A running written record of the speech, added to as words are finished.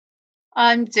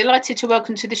I'm delighted to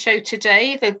welcome to the show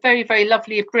today the very, very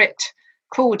lovely Britt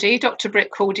Cordi, Dr.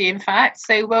 Britt Cordi, in fact.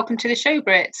 So, welcome to the show,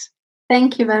 Britt.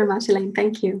 Thank you very much, Elaine.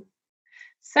 Thank you.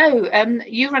 So,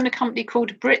 you run a company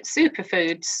called Britt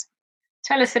Superfoods.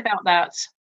 Tell us about that.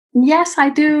 Yes, I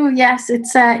do. Yes,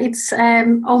 it's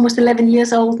almost 11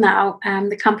 years old now,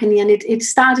 the company, and it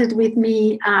started with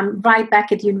me right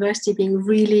back at university, being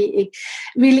really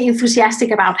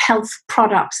enthusiastic about health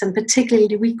products and particularly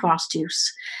the wheatgrass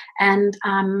juice. And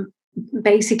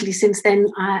basically, since then,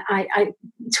 I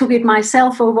took it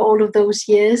myself over all of those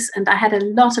years, and I had a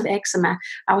lot of eczema.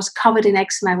 I was covered in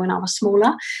eczema when I was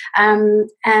smaller,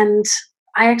 and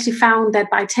I actually found that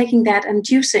by taking that and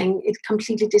juicing, it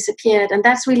completely disappeared. And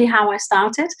that's really how I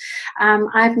started.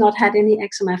 I've not had any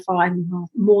eczema for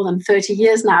more than 30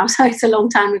 years now, so it's a long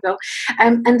time ago.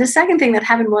 And the second thing that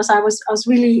happened was I was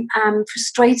really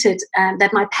frustrated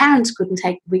that my parents couldn't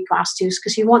take wheatgrass juice,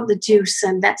 because you want the juice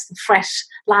and that's the fresh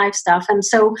live stuff. And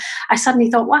so I suddenly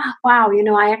thought, wow,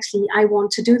 I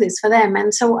want to do this for them.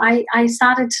 And so I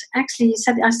started I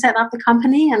set up the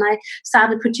company and I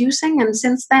started producing. And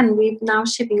since then, we've now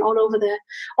shipping all over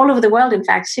the world, in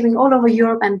fact, shipping all over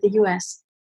Europe and the US.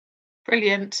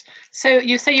 Brilliant. So,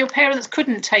 you say your parents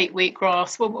couldn't take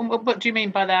wheatgrass. Well, what do you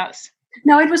mean by that?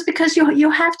 No, it was because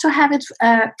you have to have it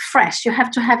fresh. You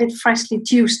have to have it freshly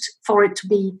juiced for it to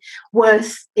be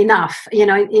worth enough.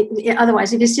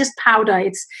 Otherwise, if it's just powder,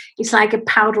 it's like a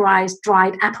powderized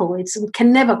dried apple. It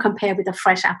can never compare with a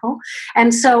fresh apple.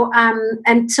 And so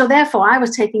therefore, I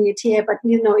was taking it here. But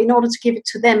in order to give it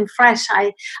to them fresh,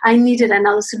 I needed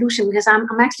another solution, because I'm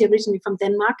actually originally from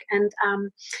Denmark, and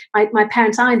my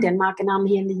parents are in Denmark, and I'm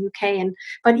here in the UK.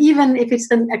 But even if it's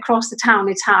across the town,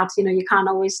 it's hard. You can't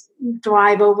always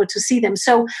drive over to see them.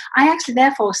 So I actually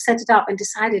therefore set it up and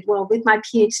decided, well, with my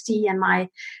PhD and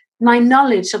my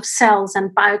knowledge of cells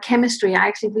and biochemistry, I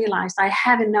actually realized I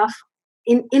have enough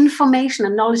information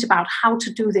and knowledge about how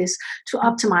to do this to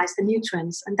optimize the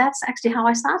nutrients. And that's actually how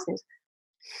I started.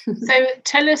 So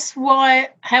tell us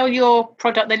how your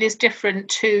product then is different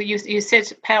to, you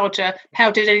said powdered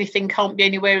anything can't be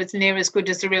anywhere as near as good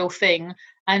as the real thing.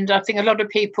 And I think a lot of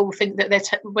people think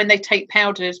that when they take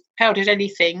powdered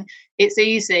anything, it's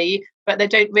easy, but they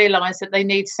don't realise that they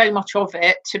need so much of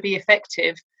it to be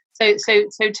effective. So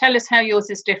tell us how yours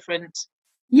is different.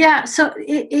 Yeah, so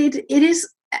it is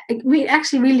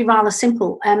actually really rather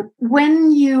simple.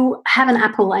 When you have an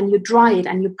apple and you dry it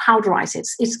and you powderize it,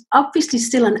 it's obviously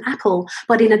still an apple,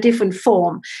 but in a different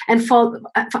form. And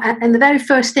and the very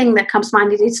first thing that comes to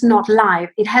mind is it's not live.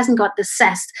 It hasn't got the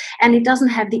zest, and it doesn't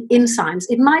have the enzymes.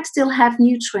 It might still have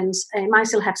nutrients. It might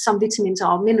still have some vitamins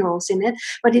or minerals in it,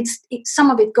 but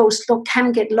some of it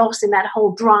can get lost in that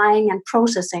whole drying and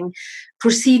processing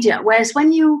procedure. Whereas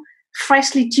when you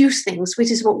freshly juice things,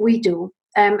 which is what we do.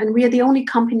 And we are the only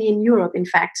company in Europe, in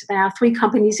fact. There are 3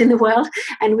 companies in the world,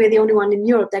 and we're the only one in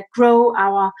Europe that grow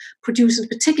our producers,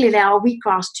 particularly our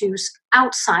wheatgrass juice,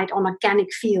 outside on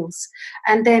organic fields.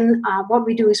 And then what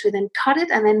we do is we then cut it,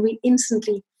 and then we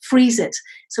instantly freeze it.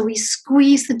 So we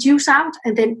squeeze the juice out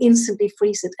and then instantly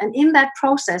freeze it. And in that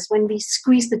process, when we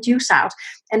squeeze the juice out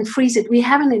and freeze it, we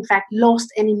haven't in fact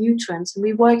lost any nutrients. And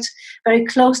we worked very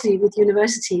closely with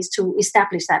universities to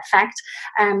establish that fact,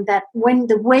 that when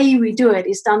the way we do it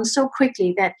is done so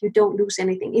quickly that you don't lose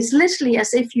anything. It's literally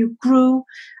as if you grew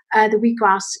the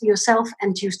wheatgrass yourself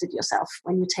and juiced it yourself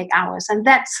when you take ours. And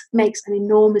that makes an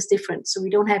enormous difference. So we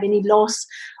don't have any loss.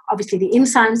 Obviously, the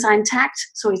enzymes are intact,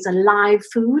 so it's a live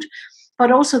food.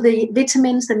 But also the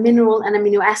vitamins, the mineral and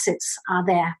amino acids are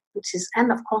there,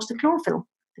 and of course the chlorophyll,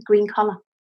 the green color.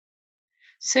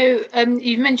 So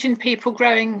you mentioned people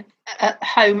growing at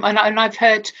home, and I've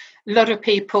heard a lot of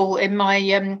people in my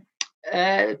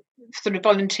sort of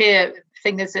volunteer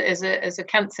thing as a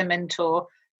cancer mentor.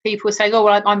 People say, "Oh,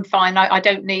 well, I'm fine. I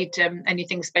don't need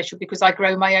anything special because I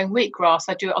grow my own wheatgrass.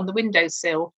 I do it on the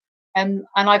windowsill." And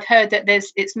I've heard that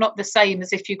it's not the same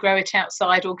as if you grow it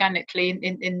outside organically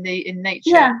in nature.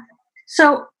 Yeah.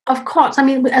 So of course, I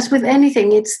mean, as with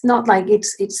anything, it's not like it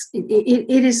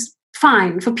is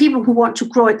fine for people who want to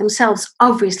grow it themselves.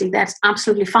 Obviously, that's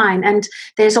absolutely fine, and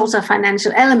there's also a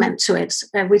financial element to it,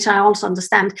 which I also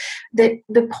understand.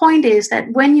 The point is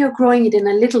that when you're growing it in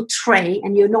a little tray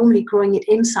and you're normally growing it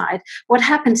inside, what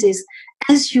happens is,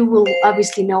 as you will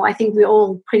obviously know, I think we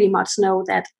all pretty much know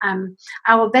that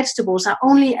our vegetables are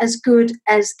only as good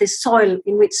as the soil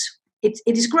in which it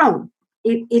is grown.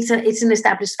 It's an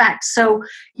established fact. So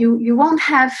you won't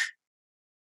have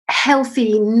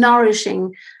healthy,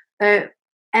 nourishing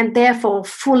and therefore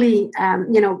fully,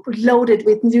 loaded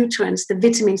with nutrients, the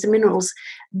vitamins, the minerals,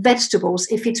 vegetables,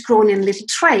 if it's grown in a little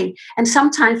tray, and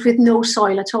sometimes with no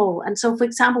soil at all. And so, for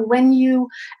example, when you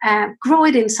grow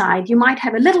it inside, you might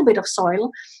have a little bit of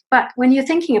soil, but when you're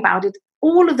thinking about it,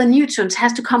 all of the nutrients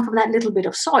has to come from that little bit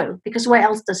of soil, because where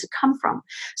else does it come from?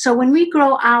 So when we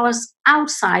grow ours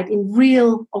outside in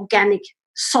real organic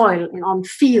soil on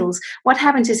fields, what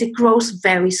happens is it grows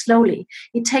very slowly.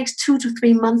 It takes 2 to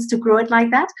 3 months to grow it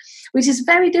like that, which is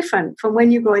very different from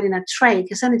when you grow it in a tray,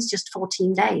 because then it's just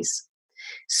 14 days.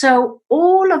 So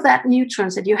all of that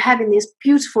nutrients that you have in this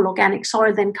beautiful organic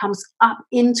soil then comes up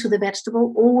into the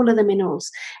vegetable, all of the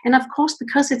minerals. And of course,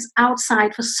 because it's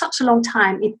outside for such a long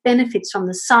time, it benefits from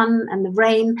the sun and the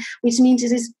rain, which means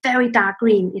it is very dark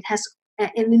green. It has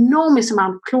an enormous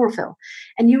amount of chlorophyll,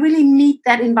 and you really need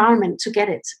that environment to get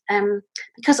it.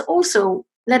 Because also,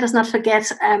 let us not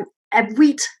forget, a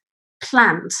wheat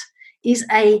plant is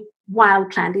a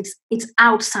wild plant. It's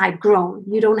outside grown.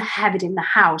 You don't have it in the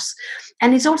house,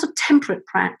 and it's also temperate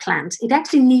plant. It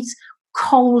actually needs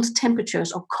cold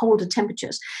temperatures or colder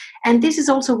temperatures, and this is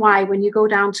also why when you go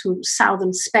down to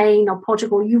southern Spain or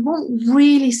Portugal, you won't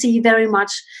really see very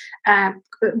much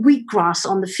wheatgrass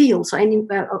on the fields or any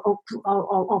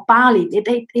or barley.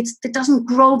 It doesn't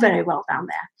grow very well down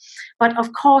there. But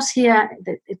of course, here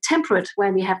the temperate,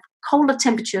 where we have colder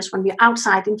temperatures when we're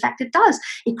outside, in fact, it does.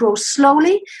 It grows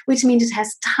slowly, which means it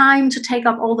has time to take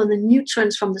up all of the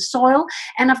nutrients from the soil,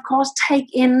 and of course take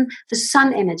in the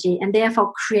sun energy, and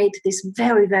therefore create this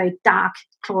very, very dark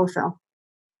chlorophyll.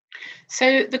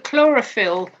 So the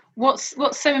chlorophyll, what's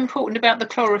so important about the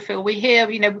chlorophyll? We hear,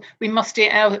 we must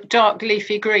eat our dark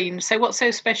leafy greens. So what's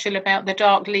so special about the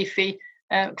dark leafy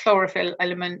chlorophyll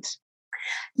element?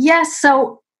 Yes,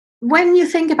 so when you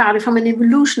think about it from an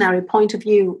evolutionary point of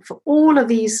view, for all of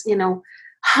these,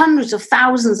 hundreds of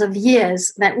thousands of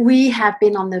years that we have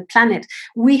been on the planet,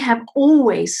 we have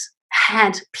always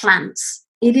had plants.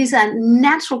 It is a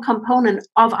natural component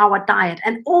of our diet,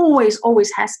 and always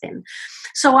has been.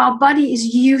 So our body is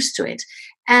used to it.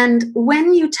 And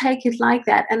when you take it like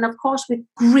that, and of course with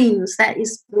greens, that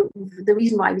is the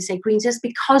reason why we say greens, just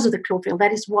because of the chlorophyll.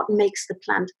 That is what makes the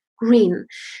plant green.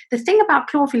 The thing about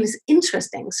chlorophyll is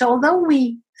interesting. So although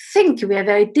we think we are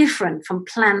very different from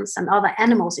plants and other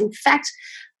animals, in fact,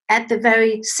 at the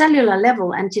very cellular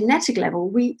level and genetic level,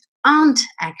 we aren't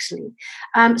actually.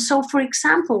 So for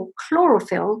example,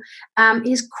 chlorophyll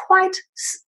is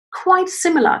quite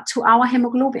similar to our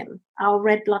hemoglobin, our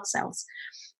red blood cells.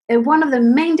 One of the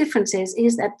main differences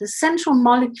is that the central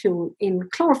molecule in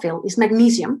chlorophyll is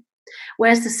magnesium,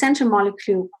 whereas the central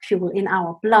molecule in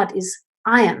our blood is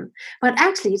iron. But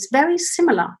actually, it's very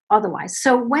similar otherwise.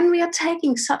 So when we are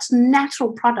taking such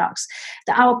natural products,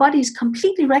 that our bodies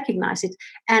completely recognize it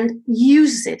and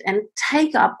uses it and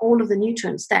take up all of the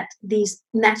nutrients that these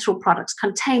natural products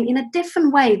contain in a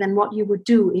different way than what you would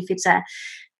do if it's a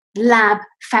lab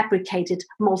fabricated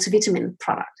multivitamin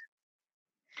product.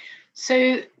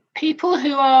 So people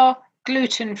who are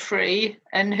gluten-free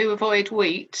and who avoid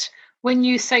wheat, when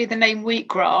you say the name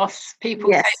wheatgrass,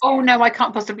 people say, oh no, I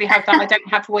can't possibly have that. I don't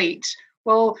have wheat.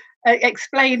 Well,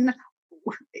 explain,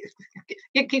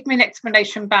 give me an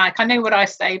explanation back. I know what I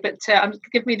say, but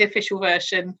give me the official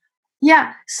version.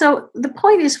 Yeah, so the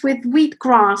point is with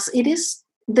wheatgrass, it is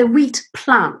the wheat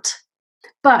plant,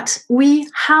 but we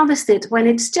harvest it when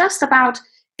it's just about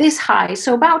this high,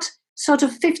 so about sort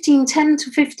of 10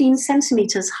 to 15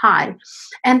 centimeters high.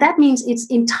 And that means it's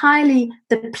entirely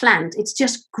the plant. It's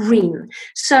just green.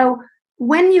 So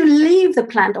when you leave the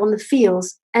plant on the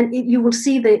fields, and you will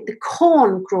see the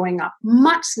corn growing up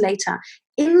much later.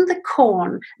 In the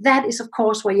corn, that is, of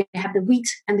course, where you have the wheat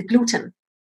and the gluten.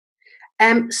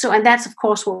 And that's, of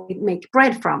course, what we make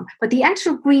bread from. But the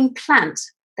actual green plant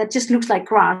that just looks like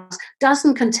grass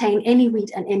doesn't contain any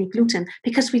wheat and any gluten,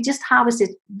 because we just harvest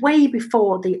it way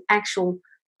before the actual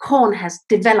corn has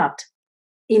developed,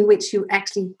 in which you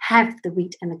actually have the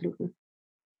wheat and the gluten.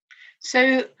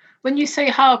 So when you say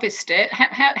harvest it,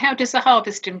 how does the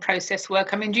harvesting process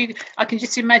work? I mean, I can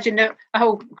just imagine a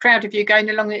whole crowd of you going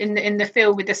along in the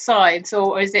field with the scythes,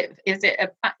 or is it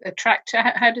a tractor?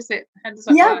 How does that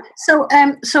work?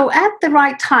 So at the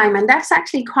right time, and that's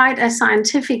actually quite a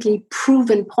scientifically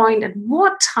proven point, at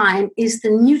what time is the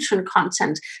nutrient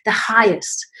content the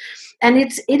highest? And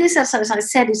it is, as I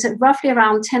said, it's roughly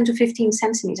around 10 to 15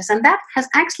 centimeters. And that has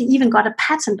actually even got a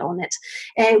patent on it.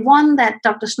 One that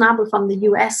Dr. Schnabel from the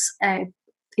US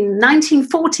in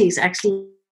 1940s actually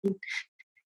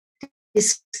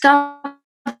discovered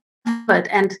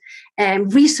discovered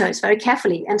and researched very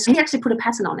carefully. And so he actually put a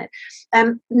patent on it.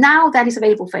 Now that is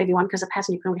available for everyone because a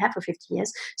patent you can only have for 50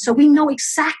 years. So we know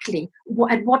exactly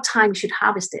at what time you should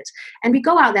harvest it. And we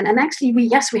go out then, and actually we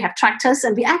have tractors,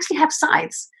 and we actually have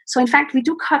scythes. So in fact, we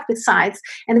do cut with scythes.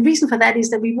 And the reason for that is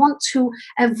that we want to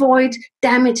avoid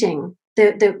damaging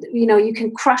you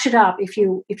can crush it up if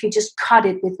you just cut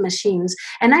it with machines.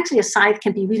 And actually a scythe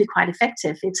can be really quite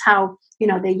effective. It's how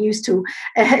they used to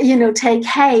take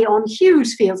hay on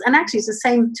huge fields, and actually it's the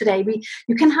same today.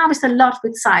 You can harvest a lot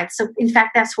with scythes. So in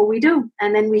fact that's what we do.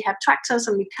 And then we have tractors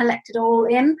and we collect it all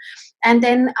in, and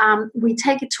then we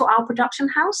take it to our production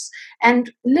house,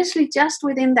 and literally just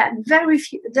within that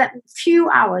few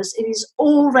hours it is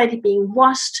already being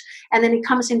washed, and then it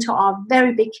comes into our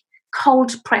very big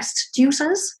cold pressed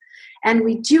juicers, and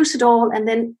we juice it all, and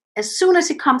then as soon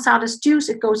as it comes out as juice,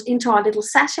 it goes into our little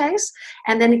sachets,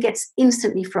 and then it gets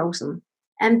instantly frozen.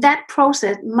 And that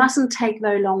process mustn't take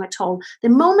very long at all. The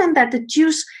moment that the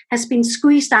juice has been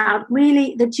squeezed out,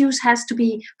 really the juice has to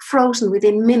be frozen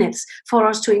within minutes for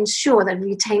us to ensure that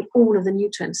we retain all of the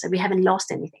nutrients, that we haven't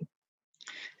lost anything.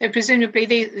 So presumably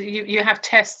you have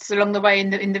tests along the way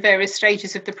in the various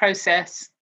stages of the process.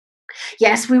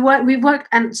 Yes, we work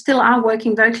and still are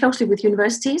working very closely with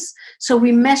universities. So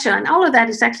we measure, and all of that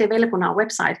is actually available on our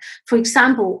website. For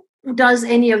example, does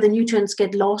any of the nutrients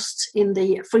get lost in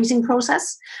the freezing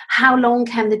process? How long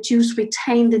can the juice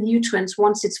retain the nutrients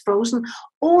once it's frozen?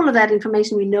 All of that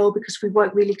information we know because we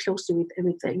work really closely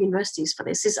with the universities for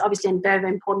this. It's obviously a very,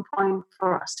 very important point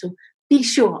for us to be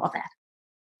sure of that.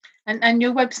 And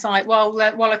your website, while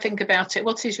I think about it,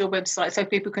 what is your website so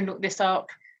people can look this up?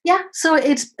 Yeah, so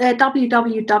it's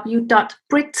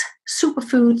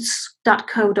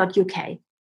www.brittsuperfoods.co.uk.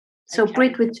 So okay.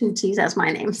 Britt with 2 T's as my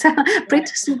name. So right.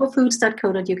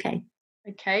 brittsuperfoods.co.uk.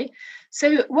 Okay.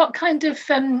 So what kind of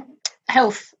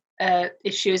health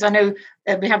issues? I know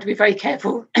we have to be very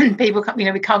careful. People,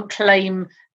 we can't claim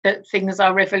that things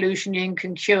are revolutionary and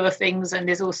can cure things, and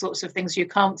there's all sorts of things you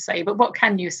can't say. But what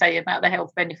can you say about the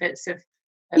health benefits of?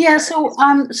 Yeah, so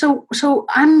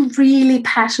I'm really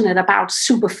passionate about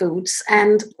superfoods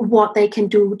and what they can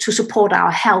do to support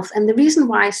our health. And the reason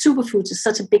why superfoods is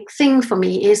such a big thing for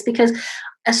me is because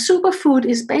a superfood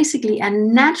is basically a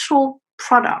natural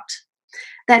product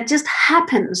that just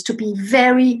happens to be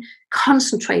very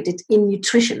concentrated in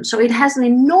nutrition. So it has an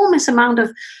enormous amount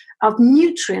of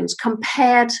nutrients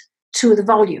compared to the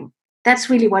volume.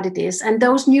 That's really what it is. And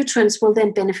those nutrients will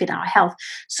then benefit our health.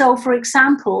 So, for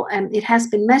example, it has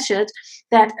been measured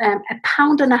that 1.5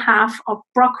 pounds of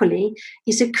broccoli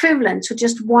is equivalent to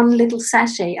just 1 little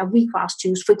sachet of wheatgrass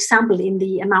juice, for example, in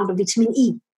the amount of vitamin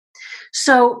E.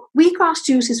 So wheatgrass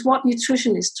juice is what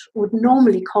nutritionists would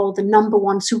normally call the number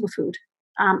 1 superfood.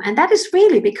 And that is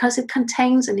really because it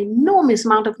contains an enormous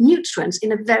amount of nutrients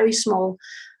in a very small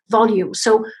volume.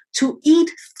 So to eat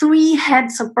 3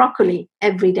 heads of broccoli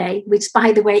every day, which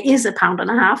by the way is 1.5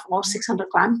 pounds or 600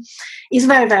 grams, is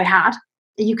very, very hard.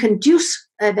 You can juice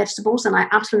vegetables, and I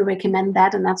absolutely recommend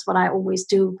that, and that's what I always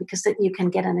do, because then you can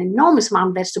get an enormous amount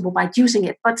of vegetable by juicing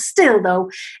it. But still, though,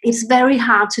 it's very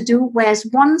hard to do, whereas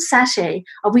 1 sachet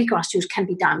of wheatgrass juice can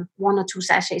be done, 1 or 2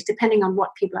 sachets, depending on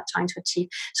what people are trying to achieve.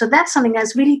 So that's something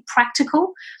that's really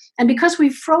practical. And because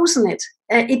we've frozen it,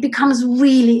 it becomes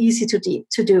really easy to do.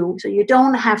 So you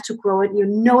don't have to grow it. You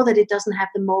know that it doesn't have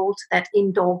the mold that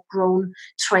indoor grown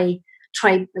tray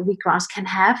wheatgrass can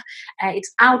have.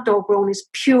 It's outdoor grown, it's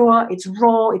pure, it's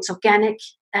raw, it's organic.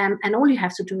 And all you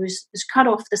have to do is cut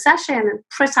off the sachet and then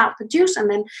press out the juice. And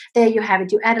then there you have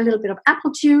it. You add a little bit of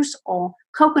apple juice or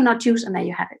coconut juice, and there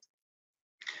you have it.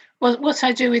 Well, what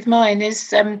I do with mine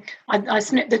is I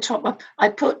snip the top up. I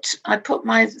put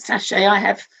my sachet. I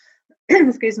have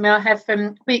excuse me. I have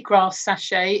wheatgrass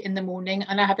sachet in the morning,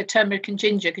 and I have a turmeric and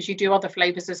ginger, because you do other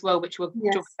flavours as well, which we'll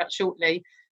talk about shortly.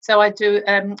 So I do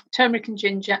turmeric and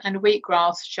ginger and a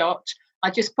wheatgrass shot. I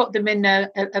just put them in a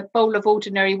bowl of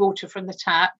ordinary water from the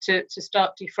tap to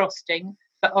start defrosting,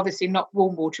 but obviously not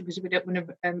warm water because we don't want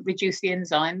to reduce the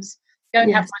enzymes. Go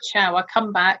and have my shower,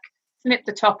 come back, snip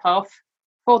the top off,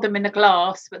 pour them in a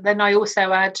glass, but then I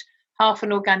also add half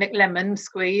an organic lemon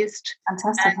squeezed.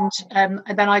 Fantastic. And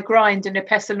then I grind in a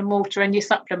pestle and mortar any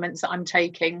supplements that I'm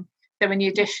taking. So any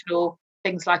additional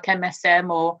things like MSM,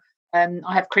 or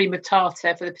I have cream of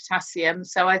tartar for the potassium.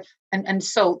 So and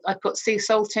salt. I put sea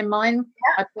salt in mine.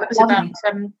 I put about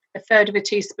 1/3 of a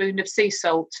teaspoon of sea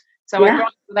salt. So I grind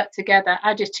all that together,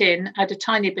 add it in, add a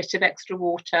tiny bit of extra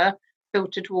water,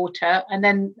 filtered water, and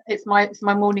then it's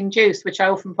my morning juice, which I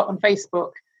often put on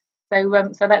Facebook.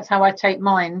 So that's how I take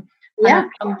mine. Yeah.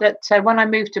 And that when I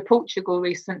moved to Portugal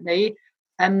recently,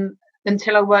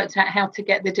 until I worked out how to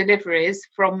get the deliveries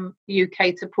from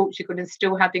UK to Portugal and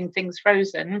still having things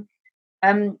frozen,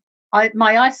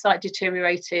 my eyesight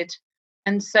deteriorated.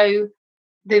 And so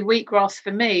the wheatgrass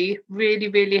for me really,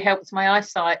 really helped my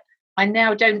eyesight. I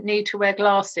now don't need to wear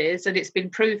glasses, and it's been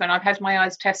proven. I've had my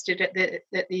eyes tested at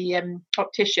the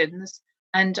opticians,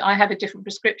 and I have a different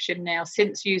prescription now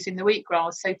since using the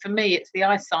wheatgrass. So for me, it's the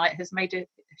eyesight has made a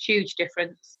huge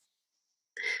difference.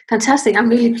 Fantastic. I'm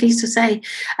really pleased to say.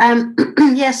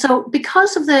 Yeah, so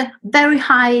because of the very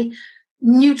high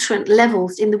nutrient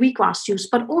levels in the wheatgrass juice,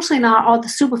 but also in our other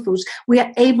superfoods, we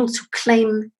are able to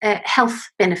claim health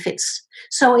benefits.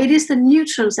 So it is the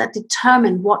nutrients that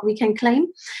determine what we can claim.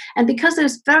 And because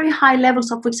there's very high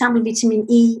levels of, for example, vitamin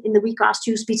E in the wheatgrass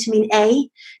juice, vitamin A,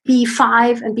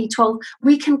 B5 and B12,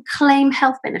 we can claim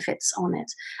health benefits on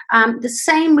it. The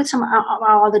same with some of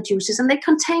our other juices, and they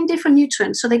contain different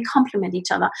nutrients, so they complement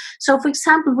each other. So for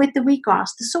example, with the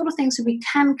wheatgrass, the sort of things that we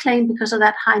can claim because of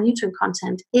that high nutrient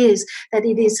content is that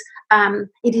it is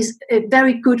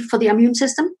very good for the immune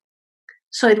system.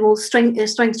 So it will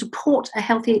support a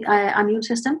healthy immune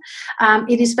system.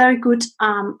 It is very good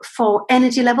for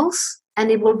energy levels, and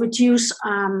it will reduce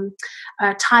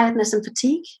tiredness and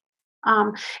fatigue.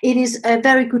 It is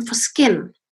very good for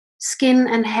skin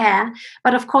and hair.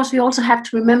 But of course, we also have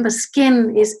to remember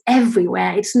skin is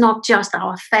everywhere. It's not just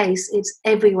our face. It's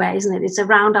everywhere, isn't it? It's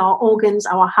around our organs,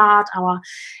 our heart, our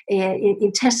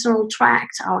intestinal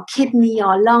tract, our kidney,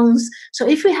 our lungs. So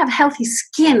if we have healthy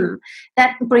skin,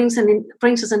 that brings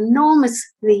us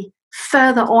enormously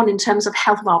further on in terms of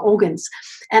health of our organs.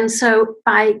 And so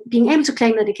by being able to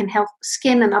claim that it can help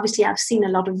skin, and obviously I've seen a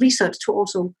lot of research to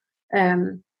also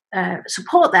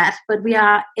support that, but we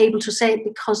are able to say it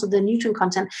because of the nutrient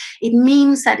content. It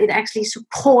means that it actually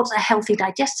supports a healthy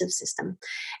digestive system.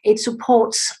 It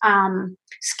supports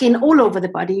skin all over the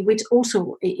body, which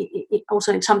also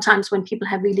sometimes when people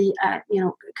have really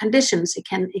conditions, it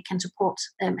can support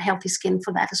healthy skin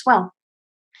for that as well.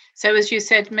 So as you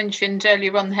mentioned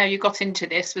earlier on, how you got into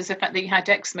this was the fact that you had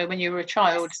eczema when you were a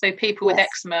child. So people with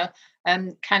eczema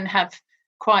can have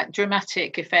quite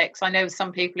dramatic effects. I know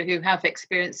some people who have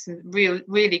experienced some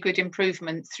really good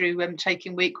improvement through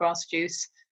taking wheatgrass juice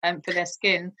for their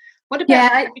skin. What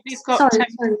about if you've got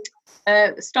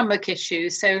stomach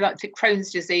issues, so like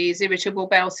Crohn's disease, irritable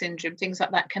bowel syndrome, things like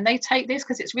that? Can they take this?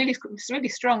 Because it's really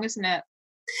strong, isn't it?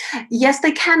 Yes,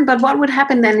 they can, but what would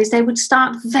happen then is they would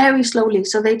start very slowly.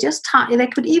 So they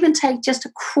could even take just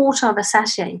a quarter of a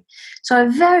sachet. So a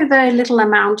very, very little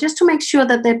amount, just to make sure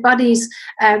that their bodies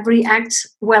react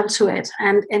well to it.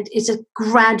 And it's a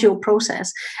gradual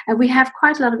process. And we have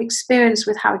quite a lot of experience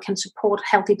with how it can support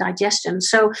healthy digestion.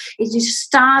 So you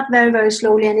start very, very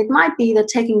slowly. And it might be that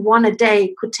taking one a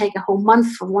day could take a whole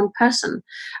month for one person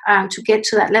to get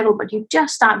to that level. But you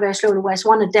just start very slowly, whereas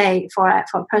one a day for a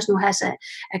person who has a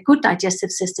good digestive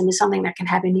system is something that can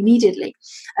happen immediately.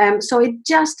 So it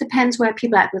just depends where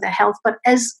people are at with their health. But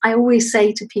as I always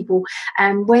say to people,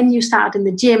 when you start in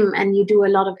the gym and you do a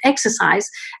lot of exercise,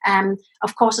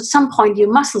 of course, at some point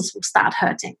your muscles will start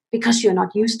hurting because you're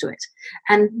not used to it.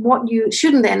 And what you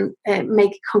shouldn't then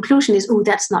make a conclusion is, oh,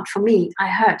 that's not for me, I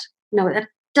hurt. No, that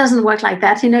doesn't work like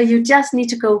that. You just need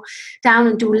to go down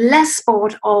and do less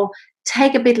sport or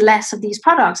take a bit less of these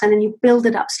products, and then you build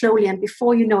it up slowly, and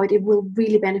before you know it, it will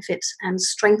really benefit and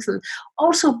strengthen.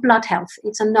 Also, blood health,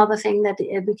 it's another thing that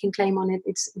we can claim on it.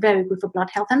 It's very good for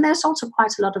blood health, and there's also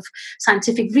quite a lot of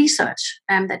scientific research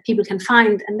that people can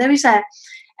find, and there is a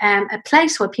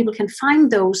place where people can find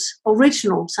those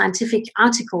original scientific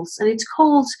articles, and it's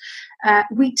called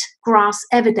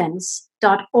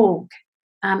wheatgrassevidence.org.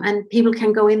 And people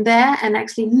can go in there and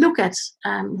actually look at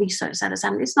research that is,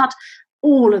 and it's not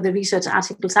all of the research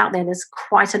articles out there. There's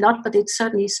quite a lot, but it's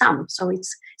certainly some. So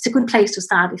it's a good place to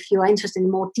start if you are interested in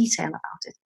more detail about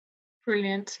it.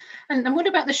 Brilliant. And what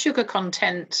about the sugar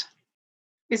content?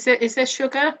 Is there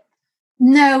sugar?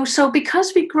 No. So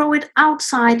because we grow it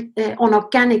outside on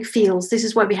organic fields, this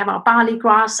is where we have our barley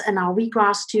grass and our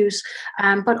wheatgrass juice,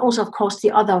 but also, of course,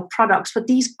 the other products. But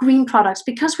these green products,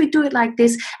 because we do it like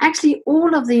this, actually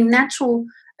all of the natural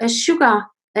sugar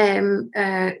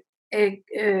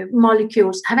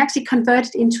molecules have actually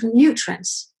converted into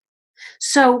nutrients.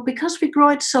 So because we grow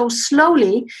it so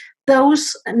slowly,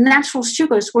 those natural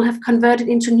sugars will have converted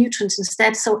into nutrients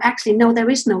instead. So actually, no, there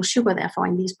is no sugar, therefore,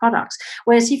 in these products.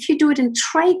 Whereas if you do it in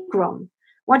tray grown,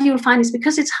 what you'll find is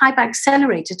because it's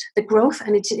hyper-accelerated, the growth,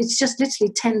 and it's just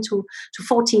literally 10 to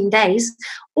 14 days,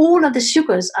 all of the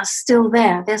sugars are still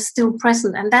there. They're still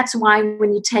present. And that's why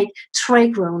when you take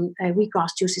tray-grown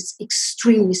wheatgrass juice, it's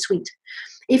extremely sweet.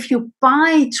 If you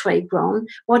buy trade grown,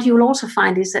 what you will also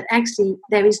find is that actually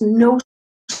there is no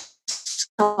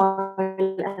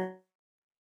soil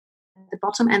the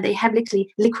bottom, and they have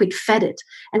literally liquid fed it.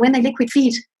 And when they liquid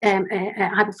feed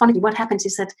hydroponically, what happens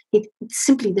is that it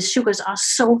simply the sugar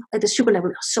level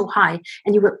are so high,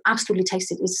 and you will absolutely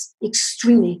taste it. It's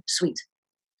extremely sweet.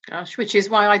 Gosh, which is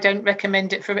why I don't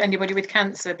recommend it for anybody with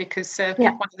cancer, because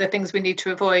one of the things we need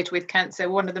to avoid with cancer,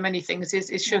 one of the many things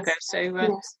is sugar. Yes.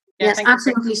 So yes,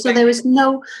 absolutely. So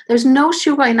there's no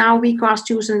sugar in our wheatgrass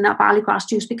juice and in our barleygrass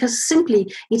juice, because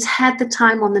simply it's had the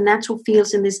time on the natural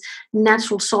fields in this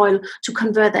natural soil to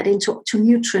convert that into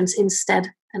nutrients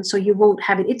instead, and so you won't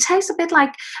have it. It tastes a bit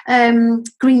like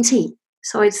green tea,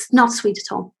 so it's not sweet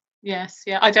at all. Yes,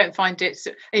 yeah, I don't find it.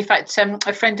 In fact,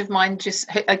 a friend of mine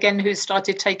who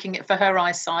started taking it for her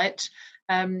eyesight,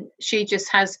 she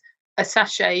just has a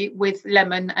sachet with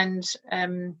lemon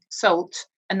and salt,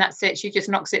 and that's it. She just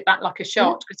knocks it back like a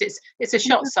shot, because it's a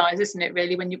shot size, isn't it?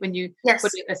 Really, when you yes,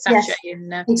 put a sachet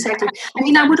in. Exactly. I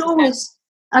mean, I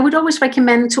would always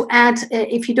recommend to add,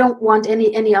 if you don't want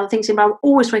any other things in, but I would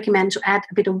always recommend to add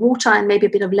a bit of water and maybe a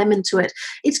bit of lemon to it.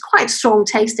 It's quite strong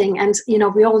tasting, and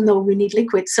we all know we need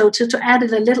liquid. So to add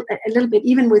it a little bit,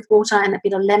 even with water and a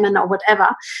bit of lemon or whatever,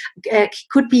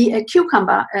 could be a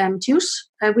cucumber juice,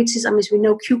 which is, we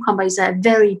know cucumber is a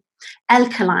very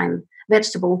alkaline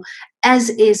vegetable, as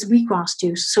is wheatgrass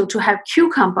juice. So to have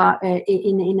cucumber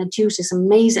in a juice is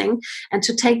amazing, and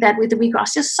to take that with the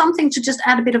wheatgrass, just something to just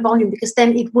add a bit of volume, because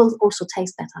then it will also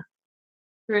taste better.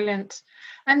 Brilliant.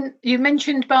 And you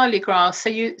mentioned barley grass, so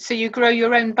you grow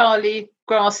your own barley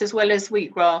grass as well as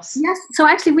wheatgrass? Yes. So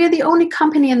actually, we're the only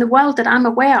company in the world that I'm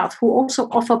aware of who also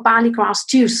offer barley grass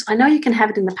juice. I know you can have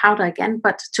it in the powder again,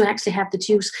 but to actually have the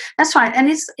juice, that's right. And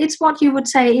it's what you would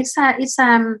say.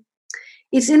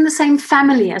 It's in the same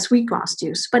family as wheatgrass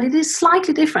juice, but it is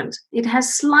slightly different. It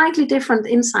has slightly different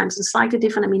enzymes and slightly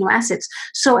different amino acids.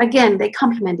 So again, they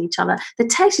complement each other. The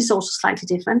taste is also slightly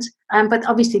different, but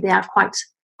obviously they are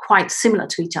quite similar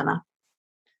to each other.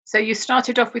 So you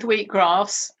started off with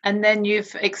wheatgrass, and then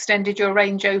you've extended your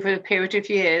range over a period of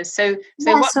years. So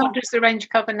what does the range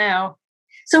cover now?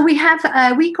 So we have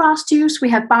wheatgrass juice, we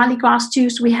have barley grass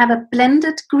juice, we have a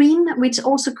blended green, which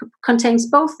also contains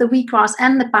both the wheatgrass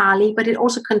and the barley, but it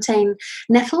also contains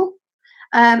nettle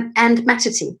and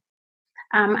matcha tea.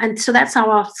 And so that's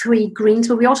our three greens.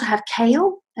 But we also have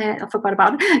kale. I forgot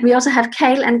about it. We also have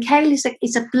kale, and kale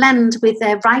is a blend with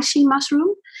reishi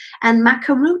mushroom and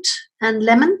maca root and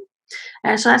lemon.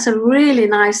 So that's a really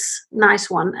nice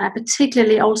one.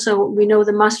 Particularly also, we know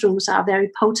the mushrooms are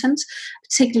very potent,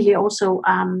 particularly also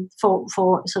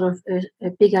for sort of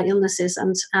bigger illnesses.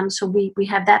 And so we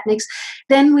have that mix.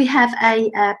 Then we have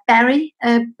a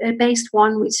berry-based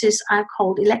one, which is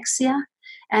called Elixir.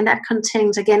 And that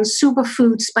contains, again,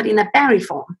 superfoods, but in a berry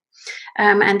form.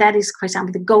 And that is, for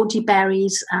example, the goji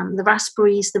berries, the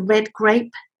raspberries, the red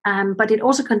grape. But it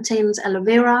also contains aloe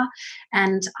vera,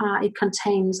 and it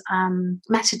contains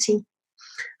matcha tea.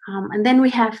 And then we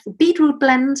have the beetroot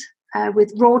blend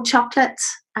with raw chocolate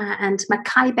and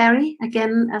macai berry,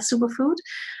 again, a superfood.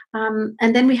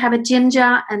 And then we have a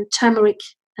ginger and turmeric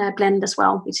blend as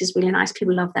well, which is really nice.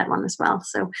 People love that one as well.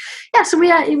 So yeah, so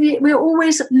we're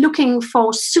always looking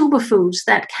for superfoods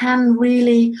that can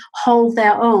really hold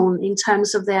their own in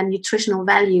terms of their nutritional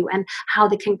value and how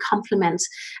they can complement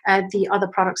the other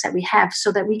products that we have,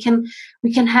 so that we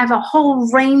can have a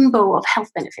whole rainbow of health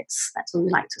benefits. That's what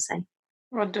we like to say.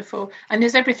 Wonderful. And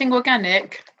is everything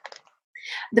organic?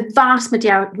 The vast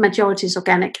majority is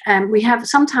organic. We have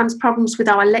sometimes problems with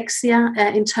our Elixir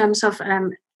in terms of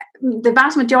the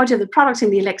vast majority of the products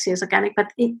in the Elixir is organic,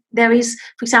 but there is,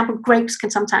 for example, grapes can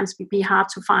sometimes be hard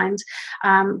to find,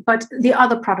 but the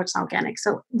other products are organic.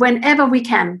 So whenever we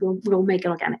can, we'll make it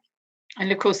organic.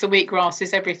 And of course, the wheatgrass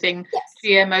is everything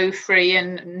GMO free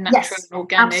and natural and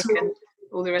organic. Absolutely. And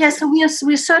all the rest. Yes, so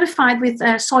we're certified with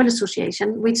Soil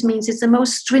Association, which means it's the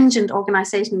most stringent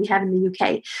organization we have in the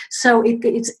UK. So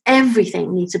it's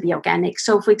everything needs to be organic.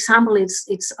 So, for example,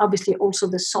 it's obviously also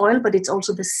the soil, but it's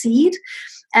also the seed.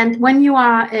 And when you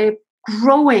are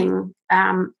growing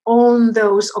on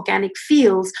those organic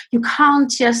fields, you can't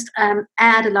just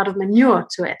add a lot of manure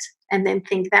to it and then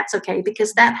think that's okay,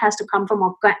 because that has to come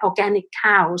from organic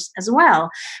cows as well.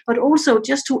 But also,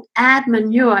 just to add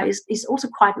manure is also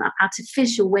quite an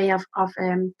artificial way of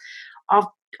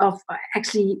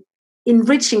actually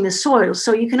enriching the soil.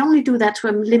 So you can only do that to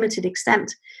a limited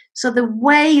extent. So the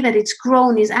way that it's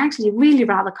grown is actually really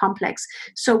rather complex.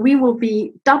 So we will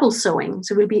be double sowing.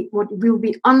 So we'll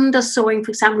be under sowing,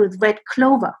 for example, with red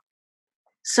clover.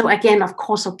 So again, of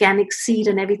course, organic seed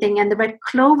and everything. And the red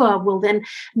clover will then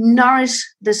nourish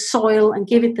the soil and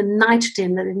give it the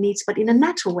nitrogen that it needs, but in a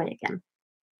natural way again.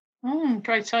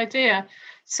 Great idea.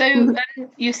 So Mhm.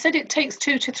 you said it takes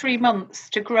 2 to 3 months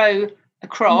to grow a Yeah,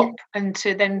 crop and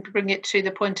to then bring it to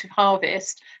the point of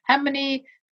harvest. How many,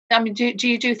 I mean, do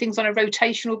you do things on a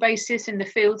rotational basis in the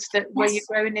fields where you're yes,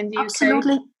 growing in the UK?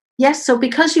 absolutely. Yes, so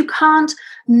because you can't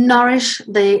nourish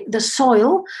the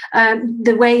soil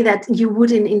the way that you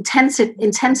would in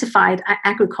intensified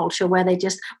agriculture, where they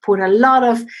just put a lot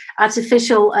of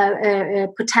artificial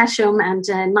potassium and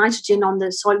nitrogen on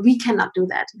the soil, we cannot do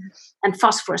that, and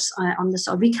phosphorus on the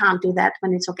soil. We can't do that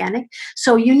when it's organic.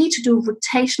 So you need to do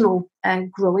rotational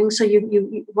growing. So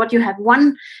what you have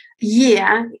one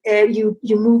year, you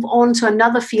move on to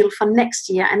another field for next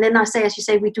year, and then I say, as you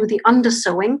say, we do the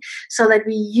undersowing so that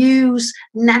we use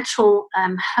natural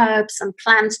herbs and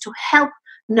plants to help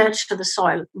nurture the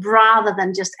soil rather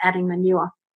than just adding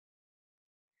manure.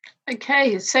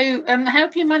 Okay, so how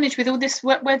have you managed with all this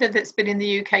wet weather that's been in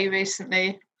the UK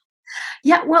recently?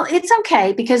 Yeah, well, it's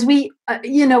okay because it's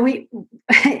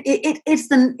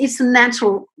the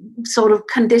natural sort of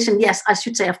condition. Yes, I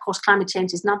should say, of course, climate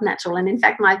change is not natural, and in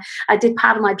fact, I did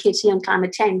part of my PhD on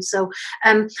climate change. So,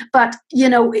 but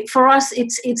for us,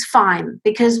 it's fine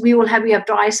because we have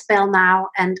dry spell now,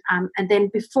 and then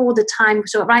before the time.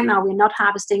 So right now we're not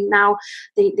harvesting now.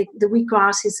 The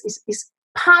wheatgrass is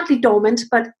partly dormant,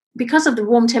 but because of the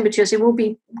warm temperatures, it will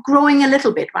be growing a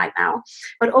little bit right now.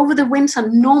 But over the winter,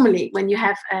 normally when you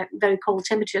have very cold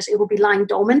temperatures, it will be lying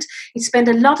dormant. It spent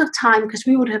a lot of time because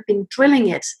we would have been drilling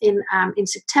it in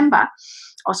September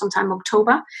or sometime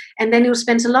October, and then it will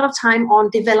spend a lot of time on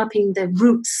developing the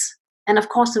roots. And of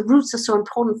course, the roots are so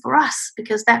important for us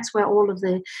because that's where all of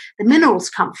the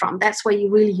minerals come from. That's where you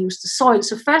really use the soil.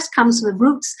 So first comes the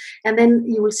roots, and then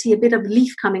you will see a bit of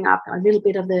leaf coming up, a little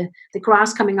bit of the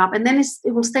grass coming up, and then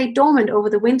it will stay dormant over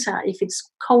the winter if it's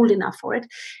cold enough for it.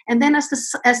 And then as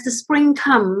the spring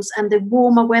comes and the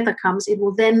warmer weather comes, it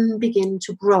will then begin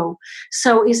to grow.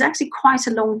 So it's actually quite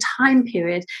a long time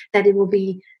period that it will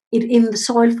be in the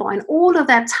soil for. And all of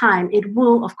that time, it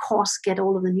will, of course, get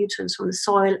all of the nutrients from the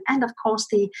soil and, of course,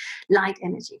 the light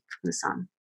energy from the sun.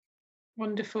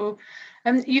 Wonderful.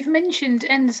 You've mentioned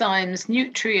enzymes,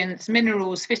 nutrients,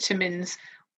 minerals, vitamins.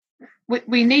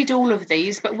 We need all of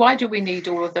these, but why do we need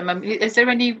all of them? I mean, is there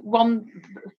any one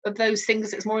of those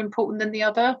things that's more important than the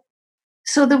other?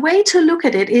 So the way to look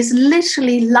at it is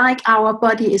literally like our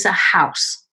body is a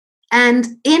house. And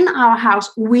in our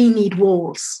house, we need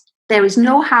walls. There is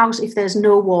no house if there's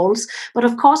no walls. But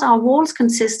of course, our walls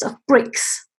consist of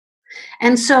bricks.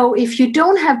 And so if you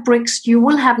don't have bricks, you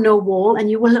will have no wall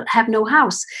and you will have no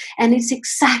house. And it's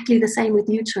exactly the same with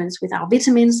nutrients, with our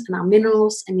vitamins and our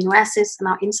minerals, amino acids and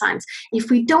our enzymes. If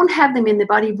we don't have them in the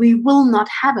body, we will not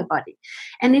have a body.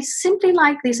 And it's simply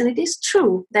like this. And it is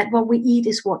true that what we eat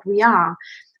is what we are,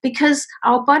 because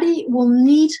our body will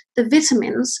need the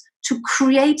vitamins to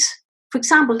create. For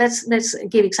example, let's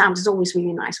give examples. It's always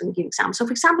really nice when you give examples. So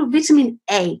for example, vitamin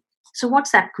A. So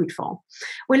what's that good for?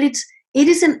 Well, it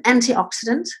is an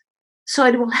antioxidant, so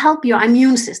it will help your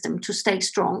immune system to stay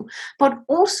strong. But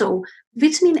also,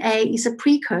 vitamin A is a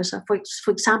precursor, for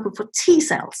example, for T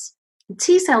cells.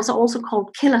 T cells are also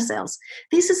called killer cells.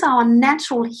 This is our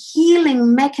natural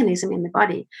healing mechanism in the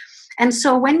body. And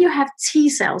so when you have T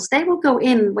cells, they will go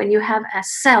in when you have a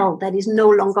cell that is no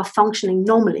longer functioning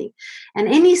normally. And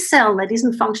any cell that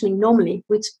isn't functioning normally,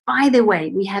 which, by the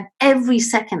way, we have every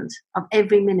second of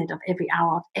every minute of every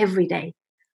hour of every day,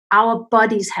 our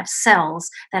bodies have cells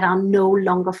that are no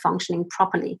longer functioning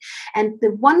properly. And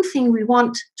the one thing we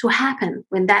want to happen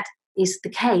when that is the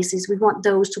case is we want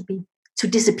those to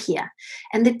disappear.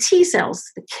 And the T cells,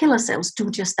 the killer cells,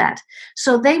 do just that.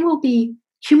 So they will be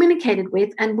communicated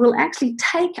with and will actually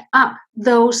take up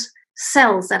those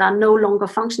cells that are no longer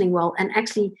functioning well and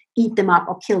actually eat them up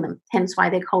or kill them, hence why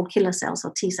they're called killer cells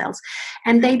or T cells.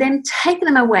 And they then take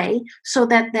them away so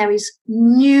that there's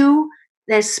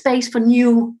space for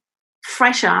new,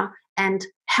 fresher and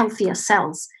healthier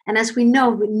cells. And as we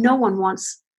know, no one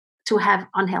wants to have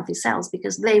unhealthy cells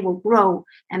because they will grow,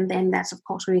 and then that's of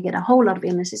course where you get a whole lot of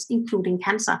illnesses, including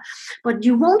cancer. But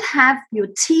you won't have your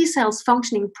T cells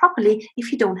functioning properly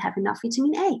if you don't have enough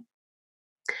vitamin A.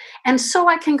 And so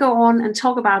I can go on and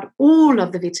talk about all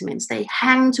of the vitamins. They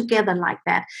hang together like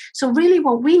that. So really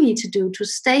what we need to do to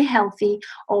stay healthy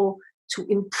or to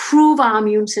improve our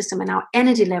immune system and our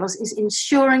energy levels is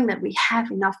ensuring that we have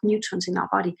enough nutrients in our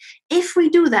body. If we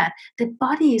do that, the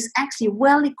body is actually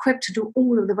well equipped to do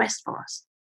all of the rest for us.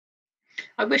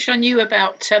 I wish I knew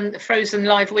about frozen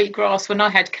live wheatgrass when I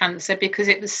had cancer, because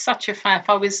it was such a faff.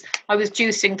 I was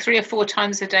juicing 3 or 4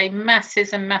 times a day,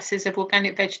 masses and masses of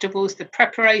organic vegetables. The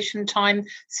preparation time,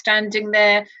 standing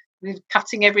there,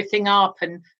 cutting everything up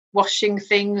and washing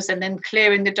things, and then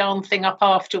clearing the darn thing up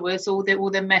afterwards. All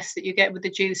the mess that you get with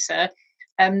the juicer.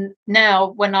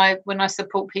 Now, when I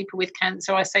support people with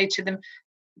cancer, I say to them,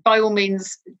 by all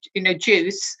means,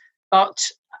 juice, but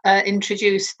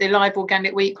introduce the live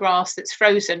organic wheatgrass that's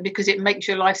frozen, because it makes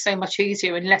your life so much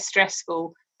easier and less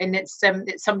stressful. And it's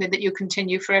something that you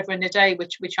continue forever and a day,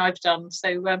 which I've done.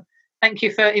 So thank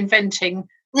you for inventing.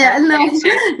 Yeah, no,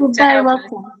 you're very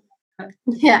welcome.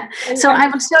 Yeah, so I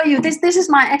will show you this. This is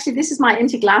my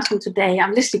empty glass from today.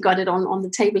 I've literally got it on the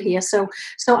table here. So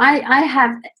I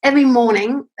have every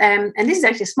morning, and this is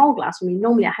actually a small glass for me.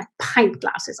 Normally I have pint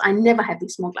glasses. I never have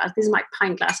these small glasses. This is my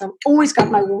pint glass. I've always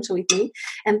got my water with me,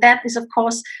 and that is of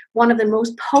course one of the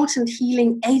most potent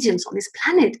healing agents on this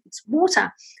planet. It's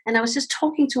water. And I was just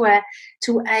talking to one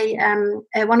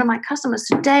of my customers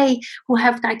today who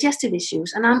have digestive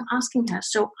issues, and I'm asking her,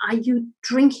 so are you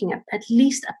drinking at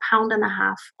least a pound and a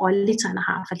half, or a liter and a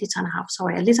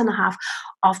half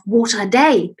of water a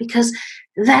day? Because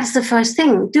that's the first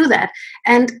thing. Do that.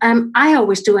 And I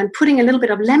always do, and putting a little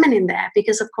bit of lemon in there,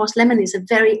 because of course lemon is a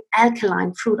very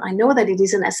alkaline fruit. I know that it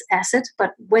is an acid,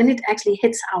 but when it actually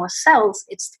hits our cells,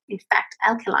 it's in fact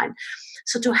alkaline.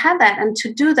 So to have that and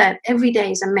to do that every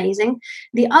day is amazing.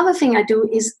 The other thing I do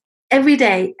is every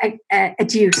day a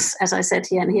juice, as I said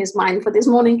here, and here's mine for this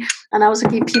morning. And I also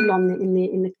give people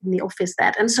in the office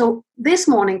that. And so this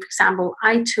morning, for example,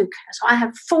 I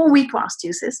have 4 wheatgrass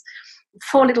juices,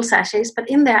 4 little sachets, but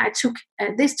in there I took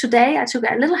I took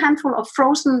a little handful of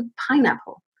frozen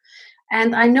pineapple.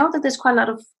 And I know that there's quite a lot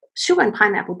of sugar in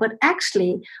pineapple, but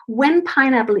actually when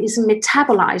pineapple is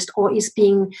metabolized or is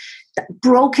being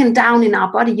broken down in our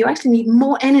body, you actually need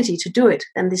more energy to do it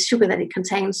than the sugar that it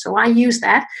contains. So I use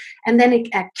that. And then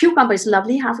a cucumber is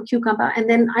lovely, half a cucumber. And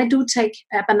then I do take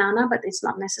a banana, but it's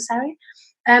not necessary.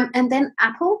 And then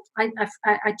apple, I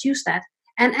juice that.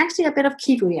 And actually a bit of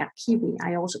kiwi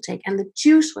I also take. And the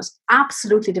juice was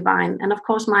absolutely divine. And of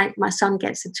course my son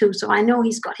gets it too. So I know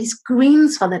he's got his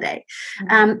greens for the day.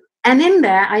 Mm-hmm. And in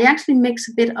there, I actually mix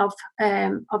a bit of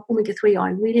omega-3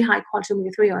 oil, really high quality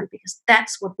omega-3 oil, because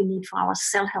that's what we need for our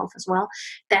cell health as well.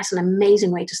 That's an amazing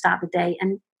way to start the day.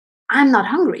 And I'm not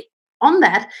hungry. On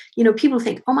that, people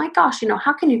think, oh my gosh,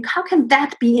 how can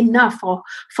that be enough for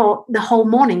the whole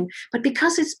morning? But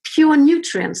because it's pure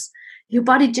nutrients, your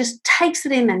body just takes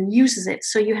it in and uses it.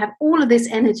 So you have all of this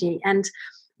energy and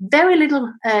very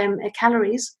little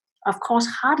calories. Of course,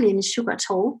 hardly any sugar at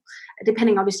all,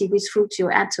 depending obviously which fruit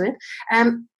you add to it.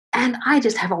 And I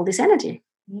just have all this energy.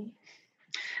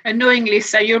 Annoyingly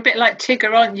so. You're a bit like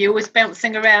Tigger, aren't you? Always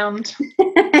bouncing around.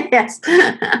 Yes.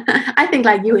 I think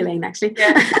like you, Elaine, actually.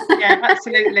 Yeah,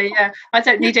 absolutely. Yeah. I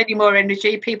don't need any more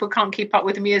energy. People can't keep up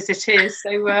with me as it is.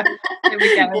 So there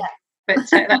we go. Yeah. But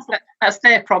that's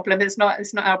their problem. It's not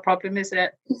our problem, is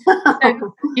it?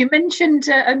 So you mentioned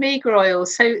omega oil.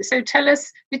 So tell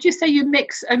us, did you say you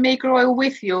mix omega oil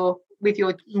with your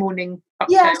morning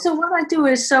cocktail? Yeah. So what I do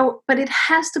is but it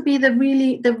has to be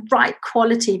the right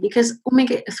quality, because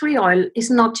omega-3 oil is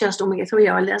not just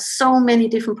omega-3 oil. There's so many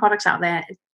different products out there.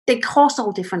 They cost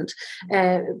all different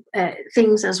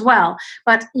things as well.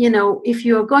 But, if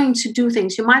you're going to do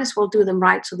things, you might as well do them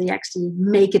right so they actually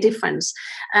make a difference,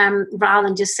 rather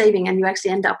than just saving and you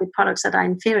actually end up with products that are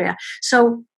inferior.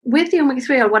 So with the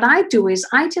omega-3 oil, what I do is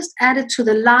I just add it to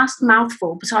the last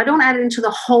mouthful. So I don't add it into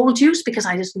the whole juice because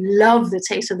I just love the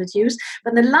taste of the juice.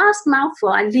 But the last mouthful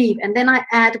I leave, and then I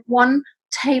add 1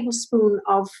 tablespoon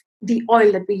of the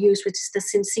oil that we use, which is the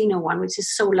Cincino one, which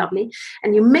is so lovely.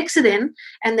 And you mix it in,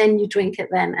 and then you drink it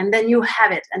then, and then you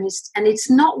have it. And it's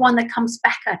not one that comes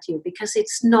back at you, because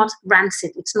it's not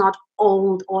rancid. It's not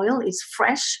old oil. It's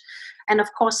fresh. And of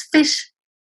course, fish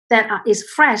that is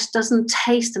fresh doesn't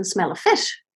taste and smell of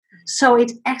fish. So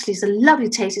it actually is a lovely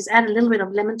taste. It's add a little bit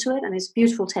of lemon to it, and it's a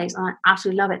beautiful taste. And I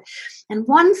absolutely love it. And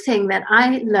one thing that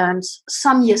I learned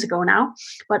some years ago now,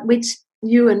 but which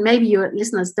you and maybe your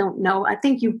listeners don't know, I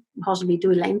think you possibly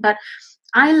do, Elaine, but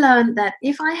I learned that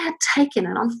if I had taken,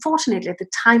 and unfortunately at the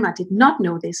time I did not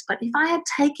know this, but if I had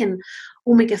taken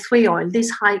omega-3 oil,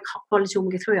 this high quality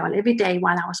omega-3 oil every day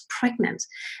while I was pregnant,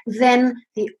 then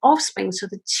the offspring, so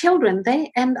the children,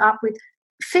 they end up with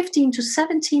 15 to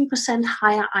 17%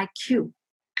 higher IQ.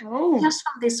 Oh. Just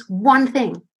from this one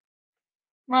thing.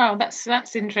 Wow,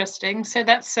 that's interesting. So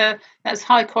that's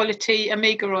high quality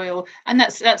omega oil, and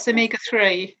that's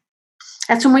omega-3.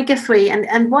 That's omega-3,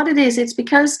 and what it is, it's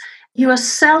because Your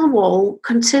cell wall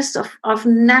consists of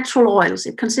natural oils.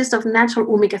 It consists of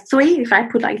natural omega-3. If I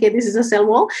put like here, this is a cell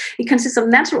wall. It consists of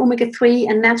natural omega-3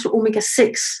 and natural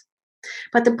omega-6.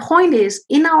 But the point is,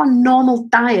 in our normal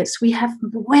diets, we have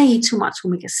way too much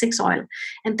omega-6 oil.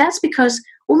 And that's because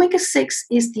omega-6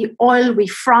 is the oil we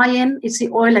fry in. It's the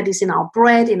oil that is in our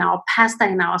bread, in our pasta,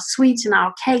 in our sweets, in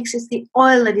our cakes. It's the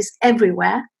oil that is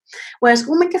everywhere. Whereas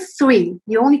omega-3,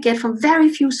 you only get from very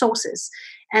few sources,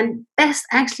 and best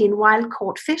actually in wild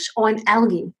caught fish or in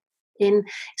algae.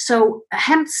 So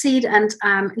hemp seed and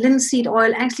linseed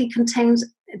oil actually contains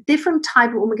a different type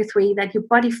of omega-3 that your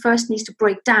body first needs to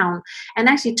break down. And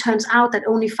actually it turns out that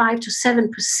only 5 to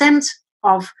 7%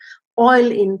 of oil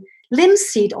in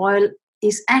linseed oil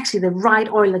is actually the right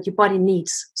oil that your body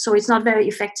needs. So it's not very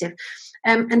effective.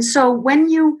 And so when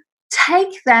you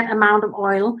take that amount of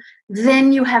oil,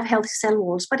 then you have healthy cell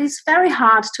walls. But it's very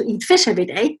hard to eat fish every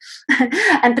day,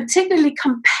 and particularly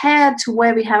compared to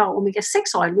where we have our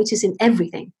omega-6 oil, which is in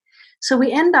everything. So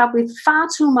we end up with far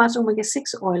too much omega-6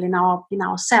 oil in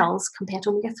our cells compared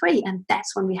to omega-3, and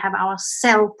that's when we have our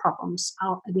cell problems.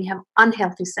 We have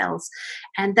unhealthy cells,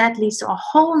 and that leads to a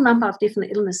whole number of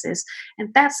different illnesses.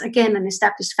 And that's, again, an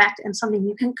established fact and something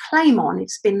you can claim on.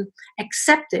 It's been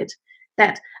accepted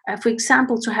that, for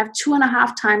example, to have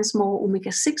 2.5 times more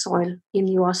omega-6 oil in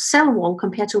your cell wall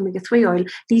compared to omega-3 oil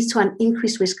leads to an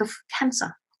increased risk of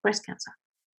cancer, breast cancer.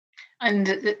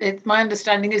 And my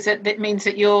understanding is that it means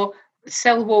that your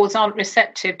cell walls aren't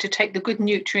receptive to take the good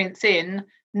nutrients in,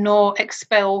 nor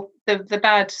expel the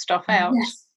bad stuff out.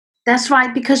 Yes. That's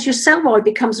right, because your cell wall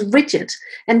becomes rigid.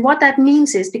 And what that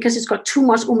means is, because it's got too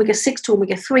much omega-6 to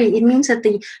omega-3, it means that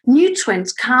the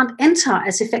nutrients can't enter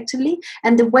as effectively,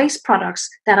 and the waste products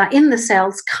that are in the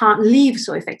cells can't leave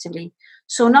so effectively.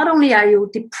 So not only are you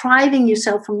depriving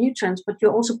yourself from nutrients, but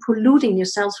you're also polluting your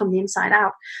cells from the inside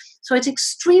out. So it's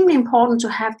extremely important to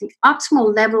have the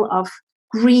optimal level of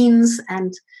greens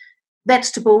and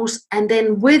vegetables, and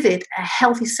then with it, a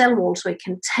healthy cell wall so it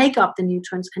can take up the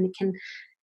nutrients and it can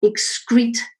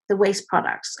excrete the waste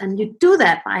products. And you do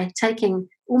that by taking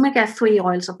omega-3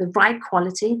 oils of the right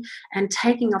quality and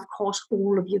taking, of course,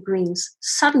 all of your greens.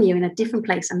 Suddenly you're in a different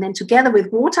place, and then together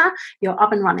with water, you're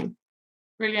up and running.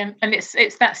 Brilliant. And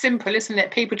it's that simple, isn't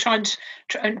it? People try and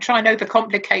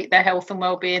overcomplicate their health and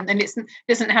well-being, and it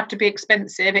doesn't have to be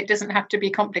expensive. It doesn't have to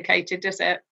be complicated, does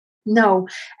it? No.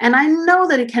 And I know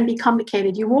that it can be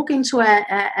complicated. You walk into a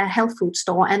health food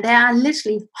store and there are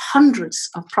literally hundreds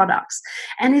of products.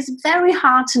 And it's very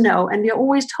hard to know. And we're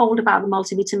always told about the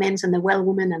multivitamins and the well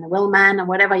woman and the well man and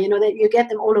whatever, that you get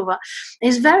them all over.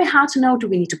 It's very hard to know, do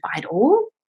we need to buy it all?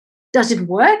 Does it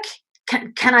work?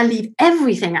 Can I leave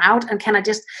everything out? And can I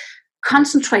just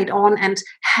concentrate on and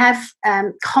have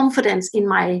confidence in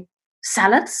my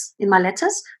salads, in my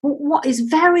lettuce? What is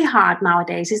very hard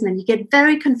nowadays, isn't it? You get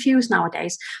very confused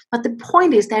nowadays. But the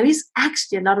point is, there is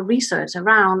actually a lot of research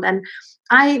around, and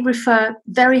I refer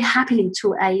very happily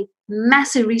to a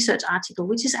massive research article,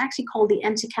 which is actually called the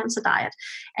Anti-Cancer Diet.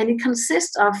 And it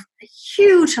consists of a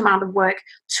huge amount of work,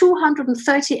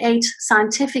 238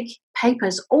 scientific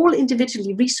papers, all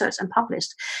individually researched and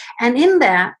published. And in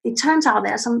there, it turns out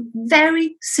there are some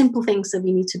very simple things that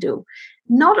we need to do.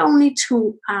 Not only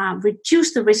to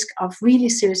reduce the risk of really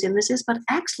serious illnesses, but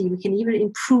actually we can even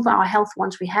improve our health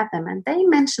once we have them. And they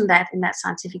mention that in that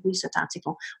scientific research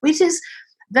article, which is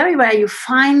very rare. You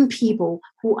find people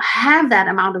who have that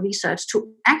amount of research to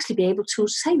actually be able to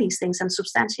say these things and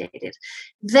substantiate it.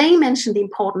 They mention the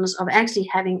importance of actually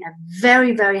having a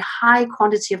very, very high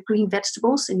quantity of green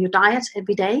vegetables in your diet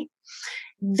every day.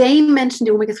 They mention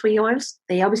the omega-3 oils.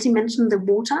 They obviously mention the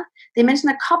water. They mention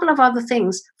a couple of other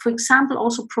things. For example,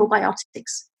 also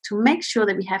probiotics, to make sure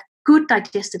that we have good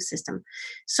digestive system.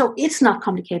 So it's not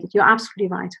complicated. You're absolutely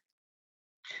right.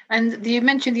 And you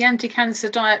mentioned the anti-cancer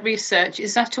diet research.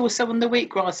 Is that also on the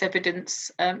Wheatgrass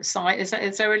evidence site?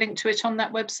 Is there a link to it on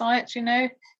that website?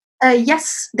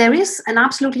 Yes, there is, and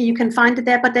absolutely you can find it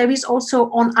there. But there is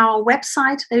also on our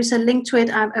website, there is a link to it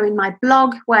in my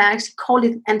blog, where I actually call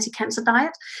it Anti-Cancer Diet.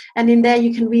 And in there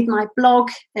you can read my blog.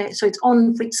 So it's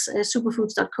on Britt's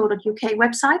superfoods.co.uk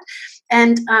website.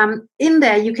 And in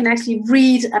there you can actually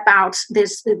read about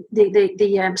this,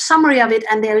 the summary of it.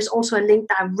 And there is also a link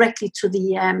directly to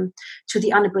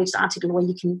the unabridged article, where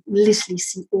you can literally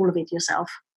see all of it yourself.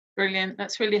 Brilliant.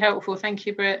 That's really helpful. Thank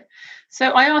you, Britt.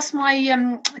 So I asked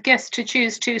my guests to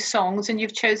choose 2 songs, and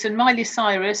you've chosen Miley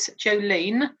Cyrus,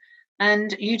 Jolene,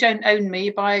 and You Don't Own Me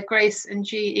by Grace and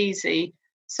G-Eazy.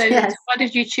 So yes. Why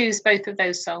did you choose both of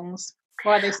those songs?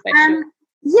 Why are they special?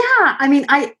 Yeah, I mean,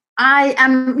 I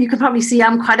am, you can probably see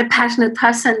I'm quite a passionate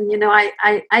person.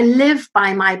 I live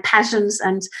by my passions,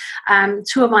 and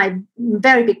two of my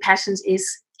very big passions is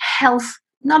health,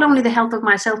 not only the health of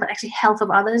myself, but actually health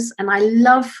of others. And I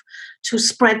love to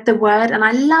spread the word, and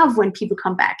I love when people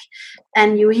come back.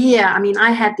 And you hear,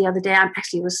 I had the other day,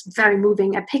 it was very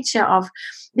moving, a picture of,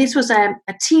 this was a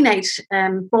teenage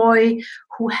boy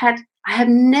who had, I have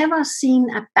never seen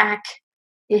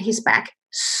his back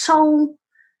so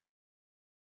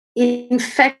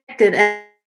infected and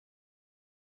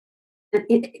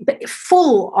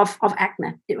full of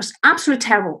acne. It was absolutely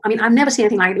terrible. I've never seen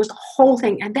anything like it. It was the whole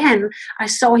thing. And then I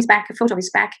saw his back, a photo of his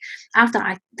back, after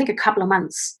I think a couple of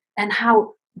months, and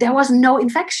how there was no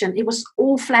infection. It was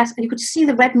all flat, and you could see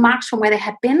the red marks from where they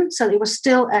had been. So it was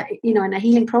still, in a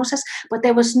healing process, but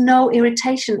there was no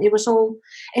irritation. It was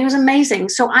amazing.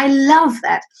 So I love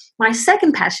that. My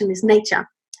second passion is nature,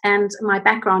 and my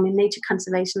background in nature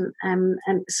conservation. And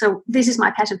so this is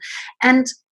my passion. And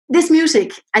this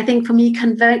music, I think, for me,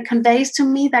 conveys to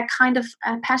me that kind of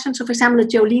passion. So, for example, the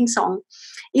Jolene song,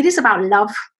 it is about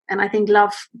love. And I think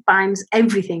love binds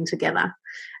everything together.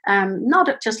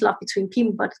 Not just love between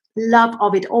people, but love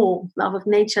of it all. Love of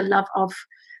nature, love of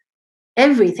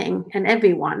everything and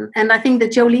everyone. And I think the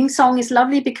Jolene song is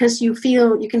lovely because you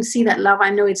can see that love. I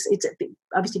know it's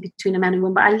obviously between a man and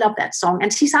woman, but I love that song.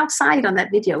 And she's outside on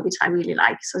that video, which I really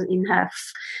like. So in her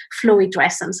flowy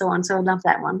dress and so on. So I love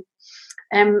that one.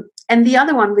 And the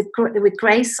other one with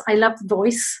Grace, I love the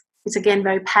voice. It's again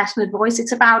very passionate voice.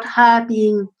 It's about her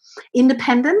being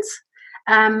independent.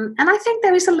 And I think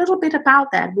there is a little bit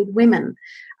about that with women.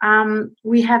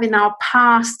 We have in our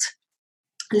past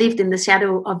lived in the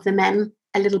shadow of the men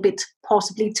a little bit,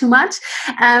 possibly too much,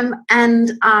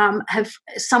 and have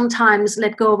sometimes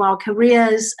let go of our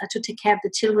careers to take care of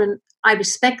the children. I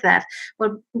respect that.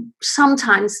 But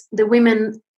sometimes the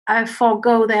women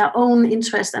forego their own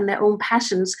interests and their own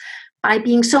passions by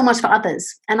being so much for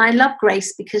others. And I love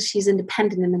Grace because she's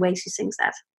independent in the way she sings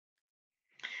that.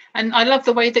 And I love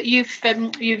the way that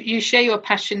you share your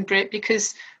passion, Britt,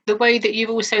 because the way that you've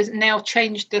also now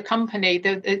changed the company,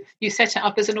 you set it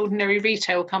up as an ordinary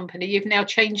retail company. You've now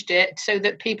changed it so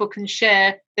that people can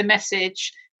share the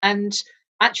message and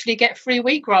actually get free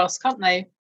wheatgrass, can't they?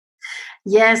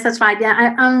 Yes, that's right.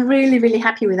 Yeah, I'm really, really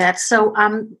happy with that. So,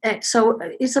 so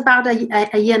it's about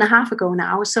a year and a half ago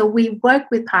now. So we work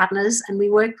with partners and we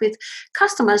work with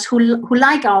customers who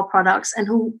like our products and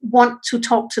who want to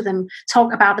talk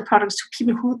about the products to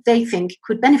people who they think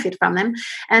could benefit from them.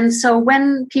 And so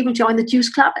when people join the Juice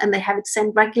Club and they have it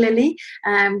sent regularly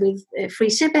with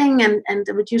free shipping and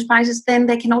reduced prices, then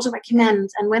they can also recommend.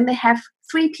 And when they have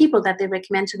 3 people that they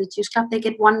recommend to the Juice Club, they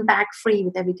get 1 bag free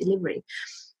with every delivery.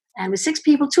 And with 6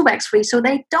 people, 2 bags free. So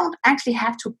they don't actually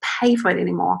have to pay for it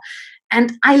anymore.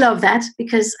 And I love that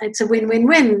because it's a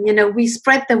win-win-win. We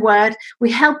spread the word.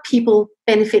 We help people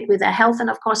benefit with their health. And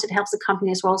of course, it helps the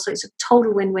company as well. So it's a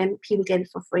total win-win. People get it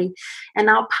for free. And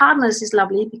our partners is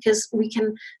lovely because we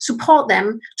can support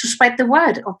them to spread the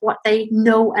word of what they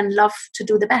know and love to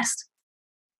do the best.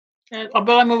 But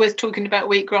I'm always talking about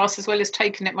wheatgrass as well as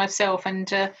taking it myself, and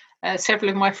several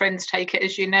of my friends take it,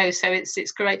 as you know. So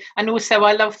it's great, and also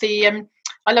I love the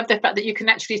fact that you can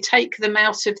actually take them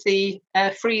out of the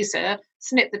freezer,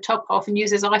 snip the top off, and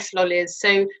use as ice lollies.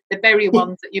 So the berry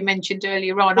ones that you mentioned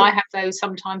earlier on, I have those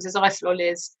sometimes as ice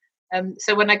lollies.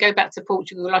 So when I go back to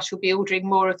Portugal, I shall be ordering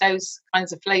more of those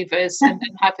kinds of flavours and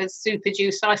have as super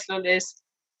juice ice lollies.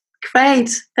 Great,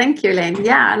 thank you, Elaine.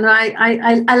 Yeah, and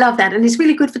I love that, and it's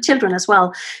really good for children as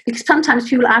well, because sometimes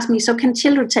people ask me, so can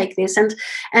children take this?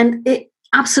 And it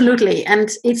absolutely,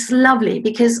 and it's lovely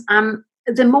because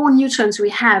the more nutrients we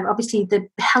have, obviously, the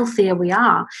healthier we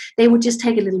are. They would just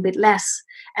take a little bit less,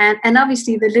 and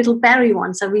obviously the little berry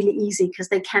ones are really easy because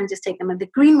they can just take them, and the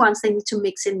green ones they need to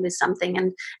mix in with something.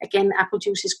 And again, apple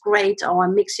juice is great, or a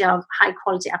mixture of high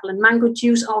quality apple and mango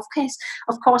juice, or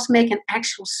of course, make an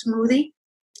actual smoothie.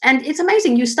 And it's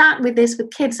amazing. You start with this with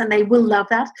kids and they will love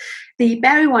that. The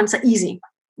berry ones are easy.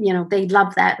 They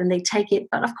love that and they take it.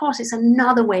 But of course, it's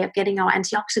another way of getting our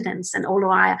antioxidants and all of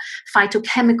our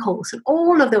phytochemicals and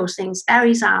all of those things.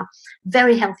 Berries are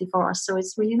very healthy for us. So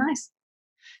it's really nice.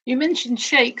 You mentioned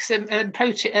shakes and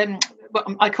protein.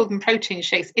 Well, I call them protein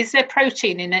shakes. Is there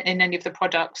protein in any of the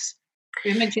products?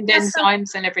 You mentioned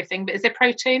enzymes and everything, but is there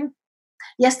protein?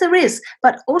 Yes, there is.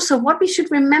 But also what we should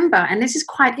remember, and this is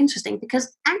quite interesting,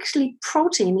 because actually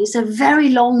protein is a very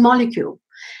long molecule.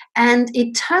 And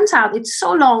it turns out it's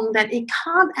so long that it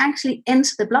can't actually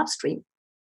enter the bloodstream.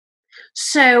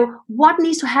 So what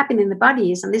needs to happen in the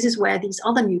body is, and this is where these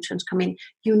other nutrients come in,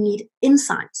 you need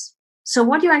enzymes. So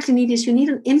what you actually need is you need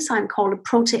an enzyme called a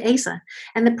protease.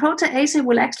 And the protease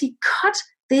will actually cut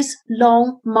this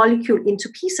long molecule into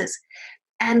pieces.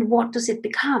 And what does it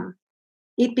become?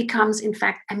 It becomes, in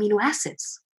fact, amino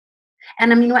acids.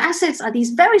 And amino acids are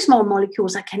these very small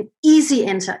molecules that can easily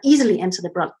enter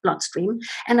the bloodstream.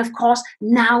 And of course,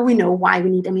 now we know why we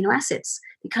need amino acids,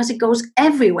 because it goes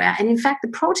everywhere. And in fact, the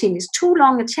protein is too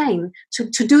long a chain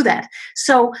to do that.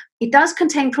 So it does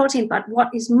contain protein, but what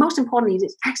is most important is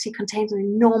it actually contains an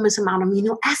enormous amount of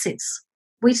amino acids,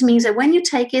 which means that when you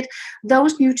take it,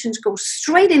 those nutrients go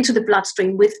straight into the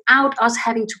bloodstream without us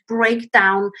having to break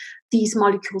down these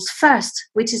molecules first,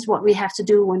 which is what we have to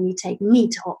do when we take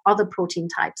meat or other protein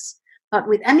types. But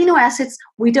with amino acids,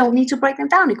 we don't need to break them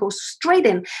down. It goes straight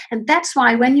in. And that's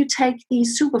why when you take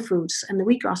these superfoods and the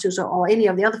wheatgrass juice or any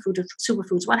of the other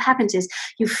superfoods, what happens is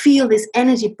you feel this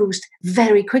energy boost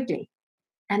very quickly.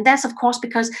 And that's, of course,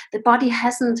 because the body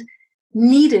hasn't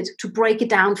needed to break it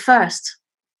down first.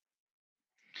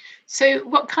 So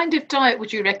what kind of diet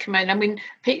would you recommend? I mean,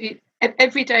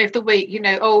 every day of the week,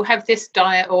 have this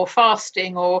diet, or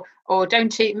fasting, or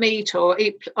don't eat meat, or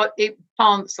eat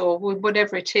plants, or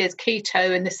whatever it is,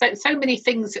 keto, and there's so many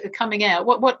things that are coming out.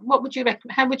 What would you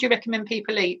recommend? How would you recommend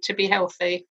people eat to be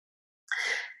healthy?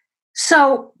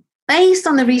 So based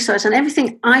on the research, and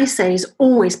everything I say is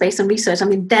always based on research. I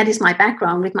mean, that is my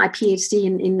background with my PhD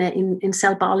in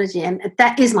cell biology, and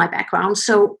that is my background.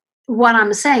 So what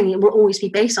I'm saying, it will always be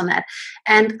based on that.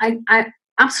 And I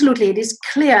absolutely, it is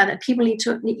clear that people need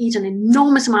to eat an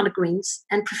enormous amount of greens,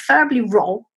 and preferably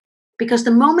raw, because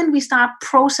the moment we start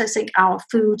processing our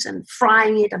foods and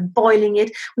frying it and boiling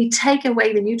it, we take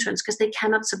away the nutrients because they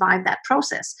cannot survive that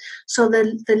process. So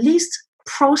the least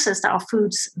processed our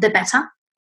foods, the better.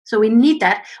 So we need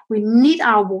that. We need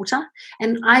our water.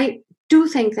 And I do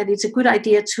think that it's a good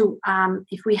idea to,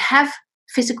 if we have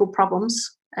physical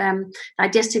problems,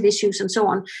 digestive issues and so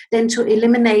on, then to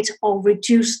eliminate or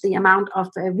reduce the amount of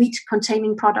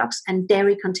wheat-containing products and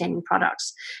dairy-containing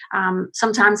products.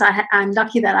 Sometimes I'm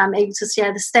lucky that I'm able to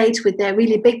share the stage with the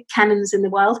really big cannons in the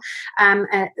world,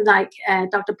 like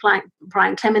Dr.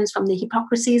 Brian Clemens from the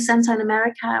Hippocracy Center in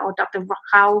America, or Dr.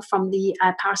 Rau from the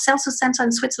Paracelsus Center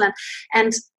in Switzerland.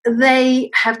 And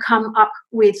they have come up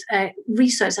with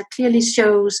research that clearly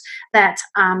shows that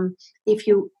if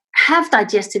you have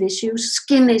digestive issues,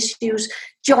 skin issues,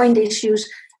 joint issues,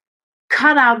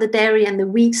 cut out the dairy and the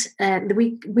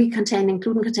wheat-containing,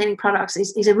 gluten-containing products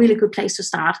is a really good place to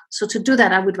start. So to do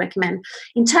that, I would recommend.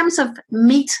 In terms of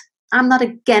meat, I'm not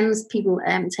against people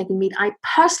taking meat. I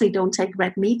personally don't take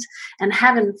red meat and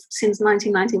haven't since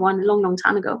 1991, a long, long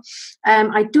time ago.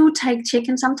 I do take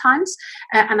chicken sometimes,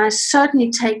 and I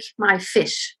certainly take my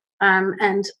fish.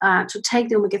 And to take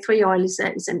the omega-3 oil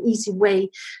is an easy way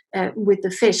with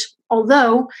the fish.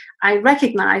 Although I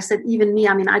recognize that even me,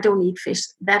 I mean, I don't eat fish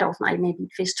that often. I maybe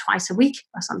eat fish twice a week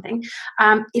or something.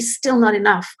 It's still not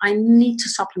enough. I need to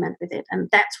supplement with it. And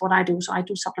that's what I do. So I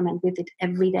do supplement with it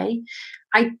every day.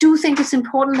 I do think it's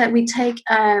important that we take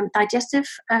digestive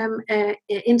probiotics,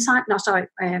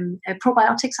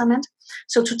 I meant.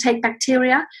 So to take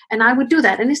bacteria, and I would do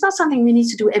that. And it's not something we need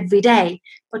to do every day,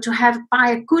 but to buy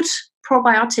a good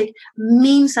probiotic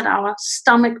means that our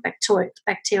stomach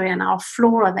bacteria and our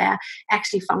flora there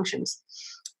actually functions.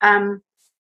 The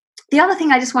other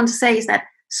thing I just want to say is that,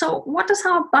 so what does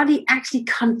our body actually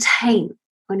contain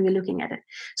when we're looking at it?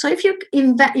 So if you're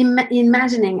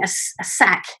imagining a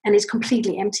sack and it's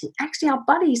completely empty, actually our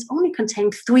bodies only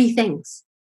contain three things.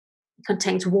 It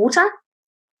contains water,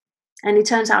 and it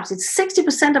turns out it's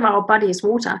 60% of our body is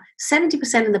water,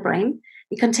 70% in the brain.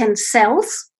 It contains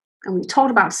cells, and we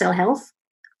talked about cell health,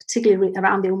 particularly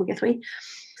around the omega-3.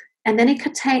 And then it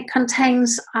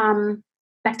contains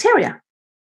bacteria.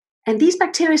 And these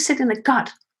bacteria sit in the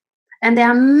gut. And there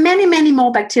are many, many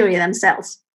more bacteria than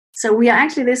cells. So we are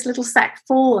actually this little sack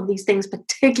full of these things,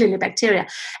 particularly bacteria.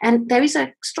 And there is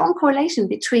a strong correlation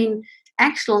between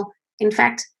in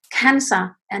fact,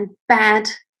 cancer and bad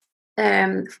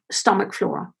stomach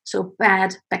flora, so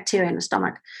bad bacteria in the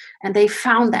stomach. And they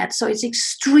found that. So it's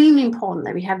extremely important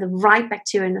that we have the right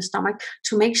bacteria in the stomach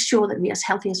to make sure that we're as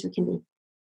healthy as we can be.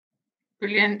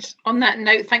 Brilliant. On that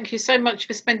note, thank you so much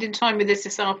for spending time with us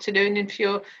this afternoon and for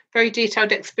your very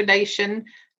detailed explanation.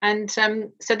 And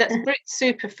so that's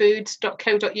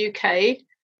britsuperfoods.co.uk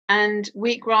and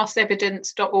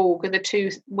wheatgrassevidence.org are the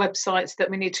two websites that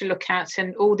we need to look at,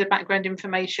 and all the background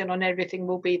information on everything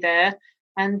will be there.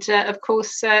 And of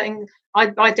course, I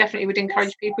definitely would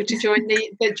encourage people to join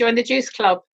the Juice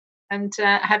Club and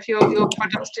have your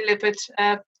products delivered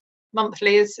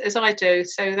monthly as I do.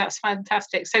 So that's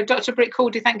fantastic. So Dr. Britt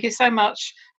Cordi, thank you so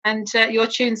much. And your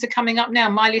tunes are coming up now.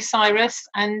 Miley Cyrus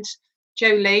and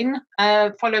Jolene,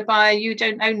 followed by You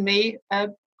Don't Own Me,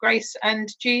 Grace and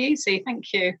G-Eazy.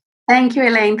 Thank you. Thank you,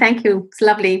 Elaine. Thank you. It's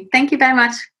lovely. Thank you very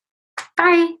much.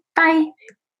 Bye. Bye.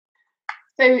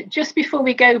 So just before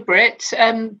we go, Britt,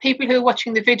 people who are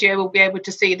watching the video will be able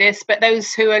to see this, but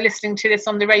those who are listening to this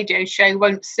on the radio show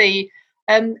won't see.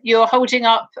 You're holding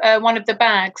up one of the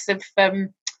bags of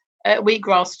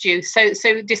wheatgrass juice.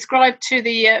 So describe to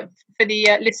the for the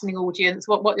listening audience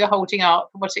what you're holding up,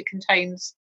 what it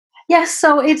contains. Yes,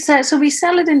 so it's so we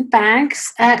sell it in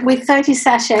bags with 30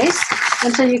 sachets,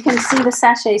 and so you can see the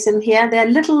sachets in here. They're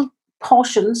little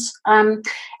portions, and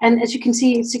as you can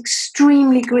see, it's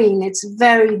extremely green. It's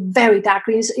very, very dark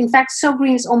green. It's, in fact, so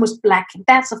green it's almost black.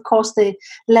 That's, of course, the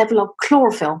level of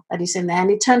chlorophyll that is in there.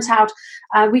 And it turns out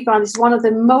wheatgrass is one of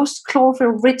the most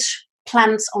chlorophyll-rich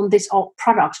plants on this, or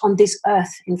products on this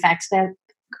earth. In fact, there are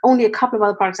only a couple of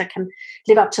other products that can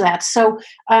live up to that. So,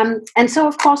 and so,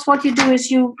 of course, what you do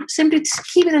is you simply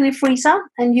keep it in the freezer,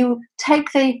 and you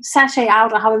take the sachet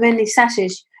out, or however many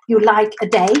sachets you like a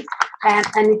day, and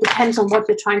it depends on what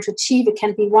you're trying to achieve. It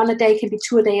can be 1 a day, it can be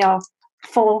 2 a day, or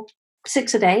 4,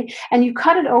 6 a day. And you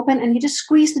cut it open and you just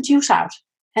squeeze the juice out.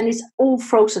 And it's all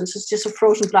frozen, so it's just a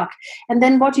frozen block. And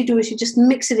then what you do is you just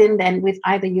mix it in then with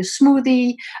either your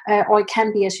smoothie, or it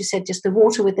can be, as you said, just the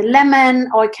water with the lemon,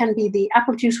 or it can be the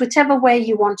apple juice, whichever way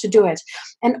you want to do it.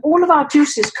 And all of our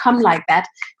juices come like that.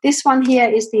 This one here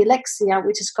is the Alexia,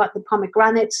 which has got the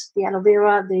pomegranate, the aloe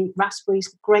vera, the raspberries,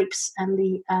 the grapes, and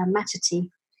the matcha tea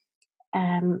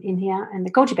in here, and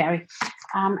the goji berry.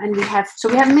 And we have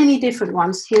many different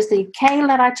ones. Here's the kale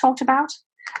that I talked about.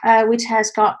 Which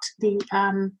has got the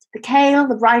kale,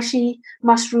 the reishi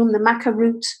mushroom, the maca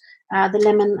root, the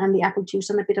lemon, and the apple juice,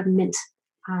 and a bit of mint.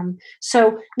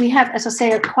 So we have, as I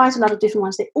say, quite a lot of different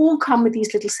ones. They all come with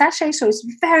these little sachets, so it's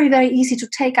very, very easy to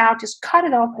take out. Just cut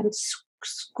it off and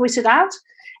squeeze it out.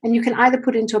 And you can either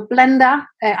put it into a blender,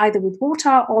 either with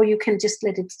water, or you can just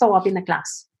let it thaw up in a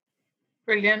glass.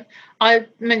 Brilliant. I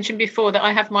mentioned before that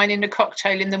I have mine in a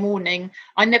cocktail in the morning.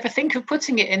 I never think of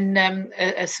putting it in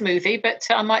a smoothie, but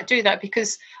I might do that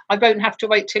because I won't have to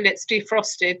wait till it's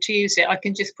defrosted to use it. I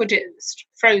can just put it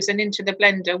frozen into the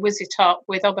blender, whiz it up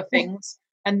with other things,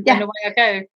 and away I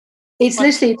go. It's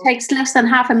literally, it takes less than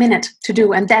half a minute to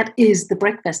do, and that is the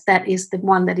breakfast. That is the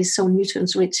one that is so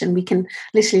nutrients rich, and we can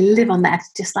literally live on that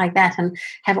just like that and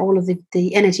have all of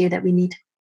the energy that we need.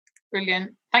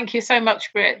 Brilliant. Thank you so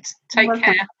much, Britt. Take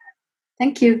care.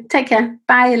 Thank you. Take care.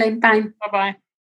 Bye, Elaine. Bye. Bye-bye.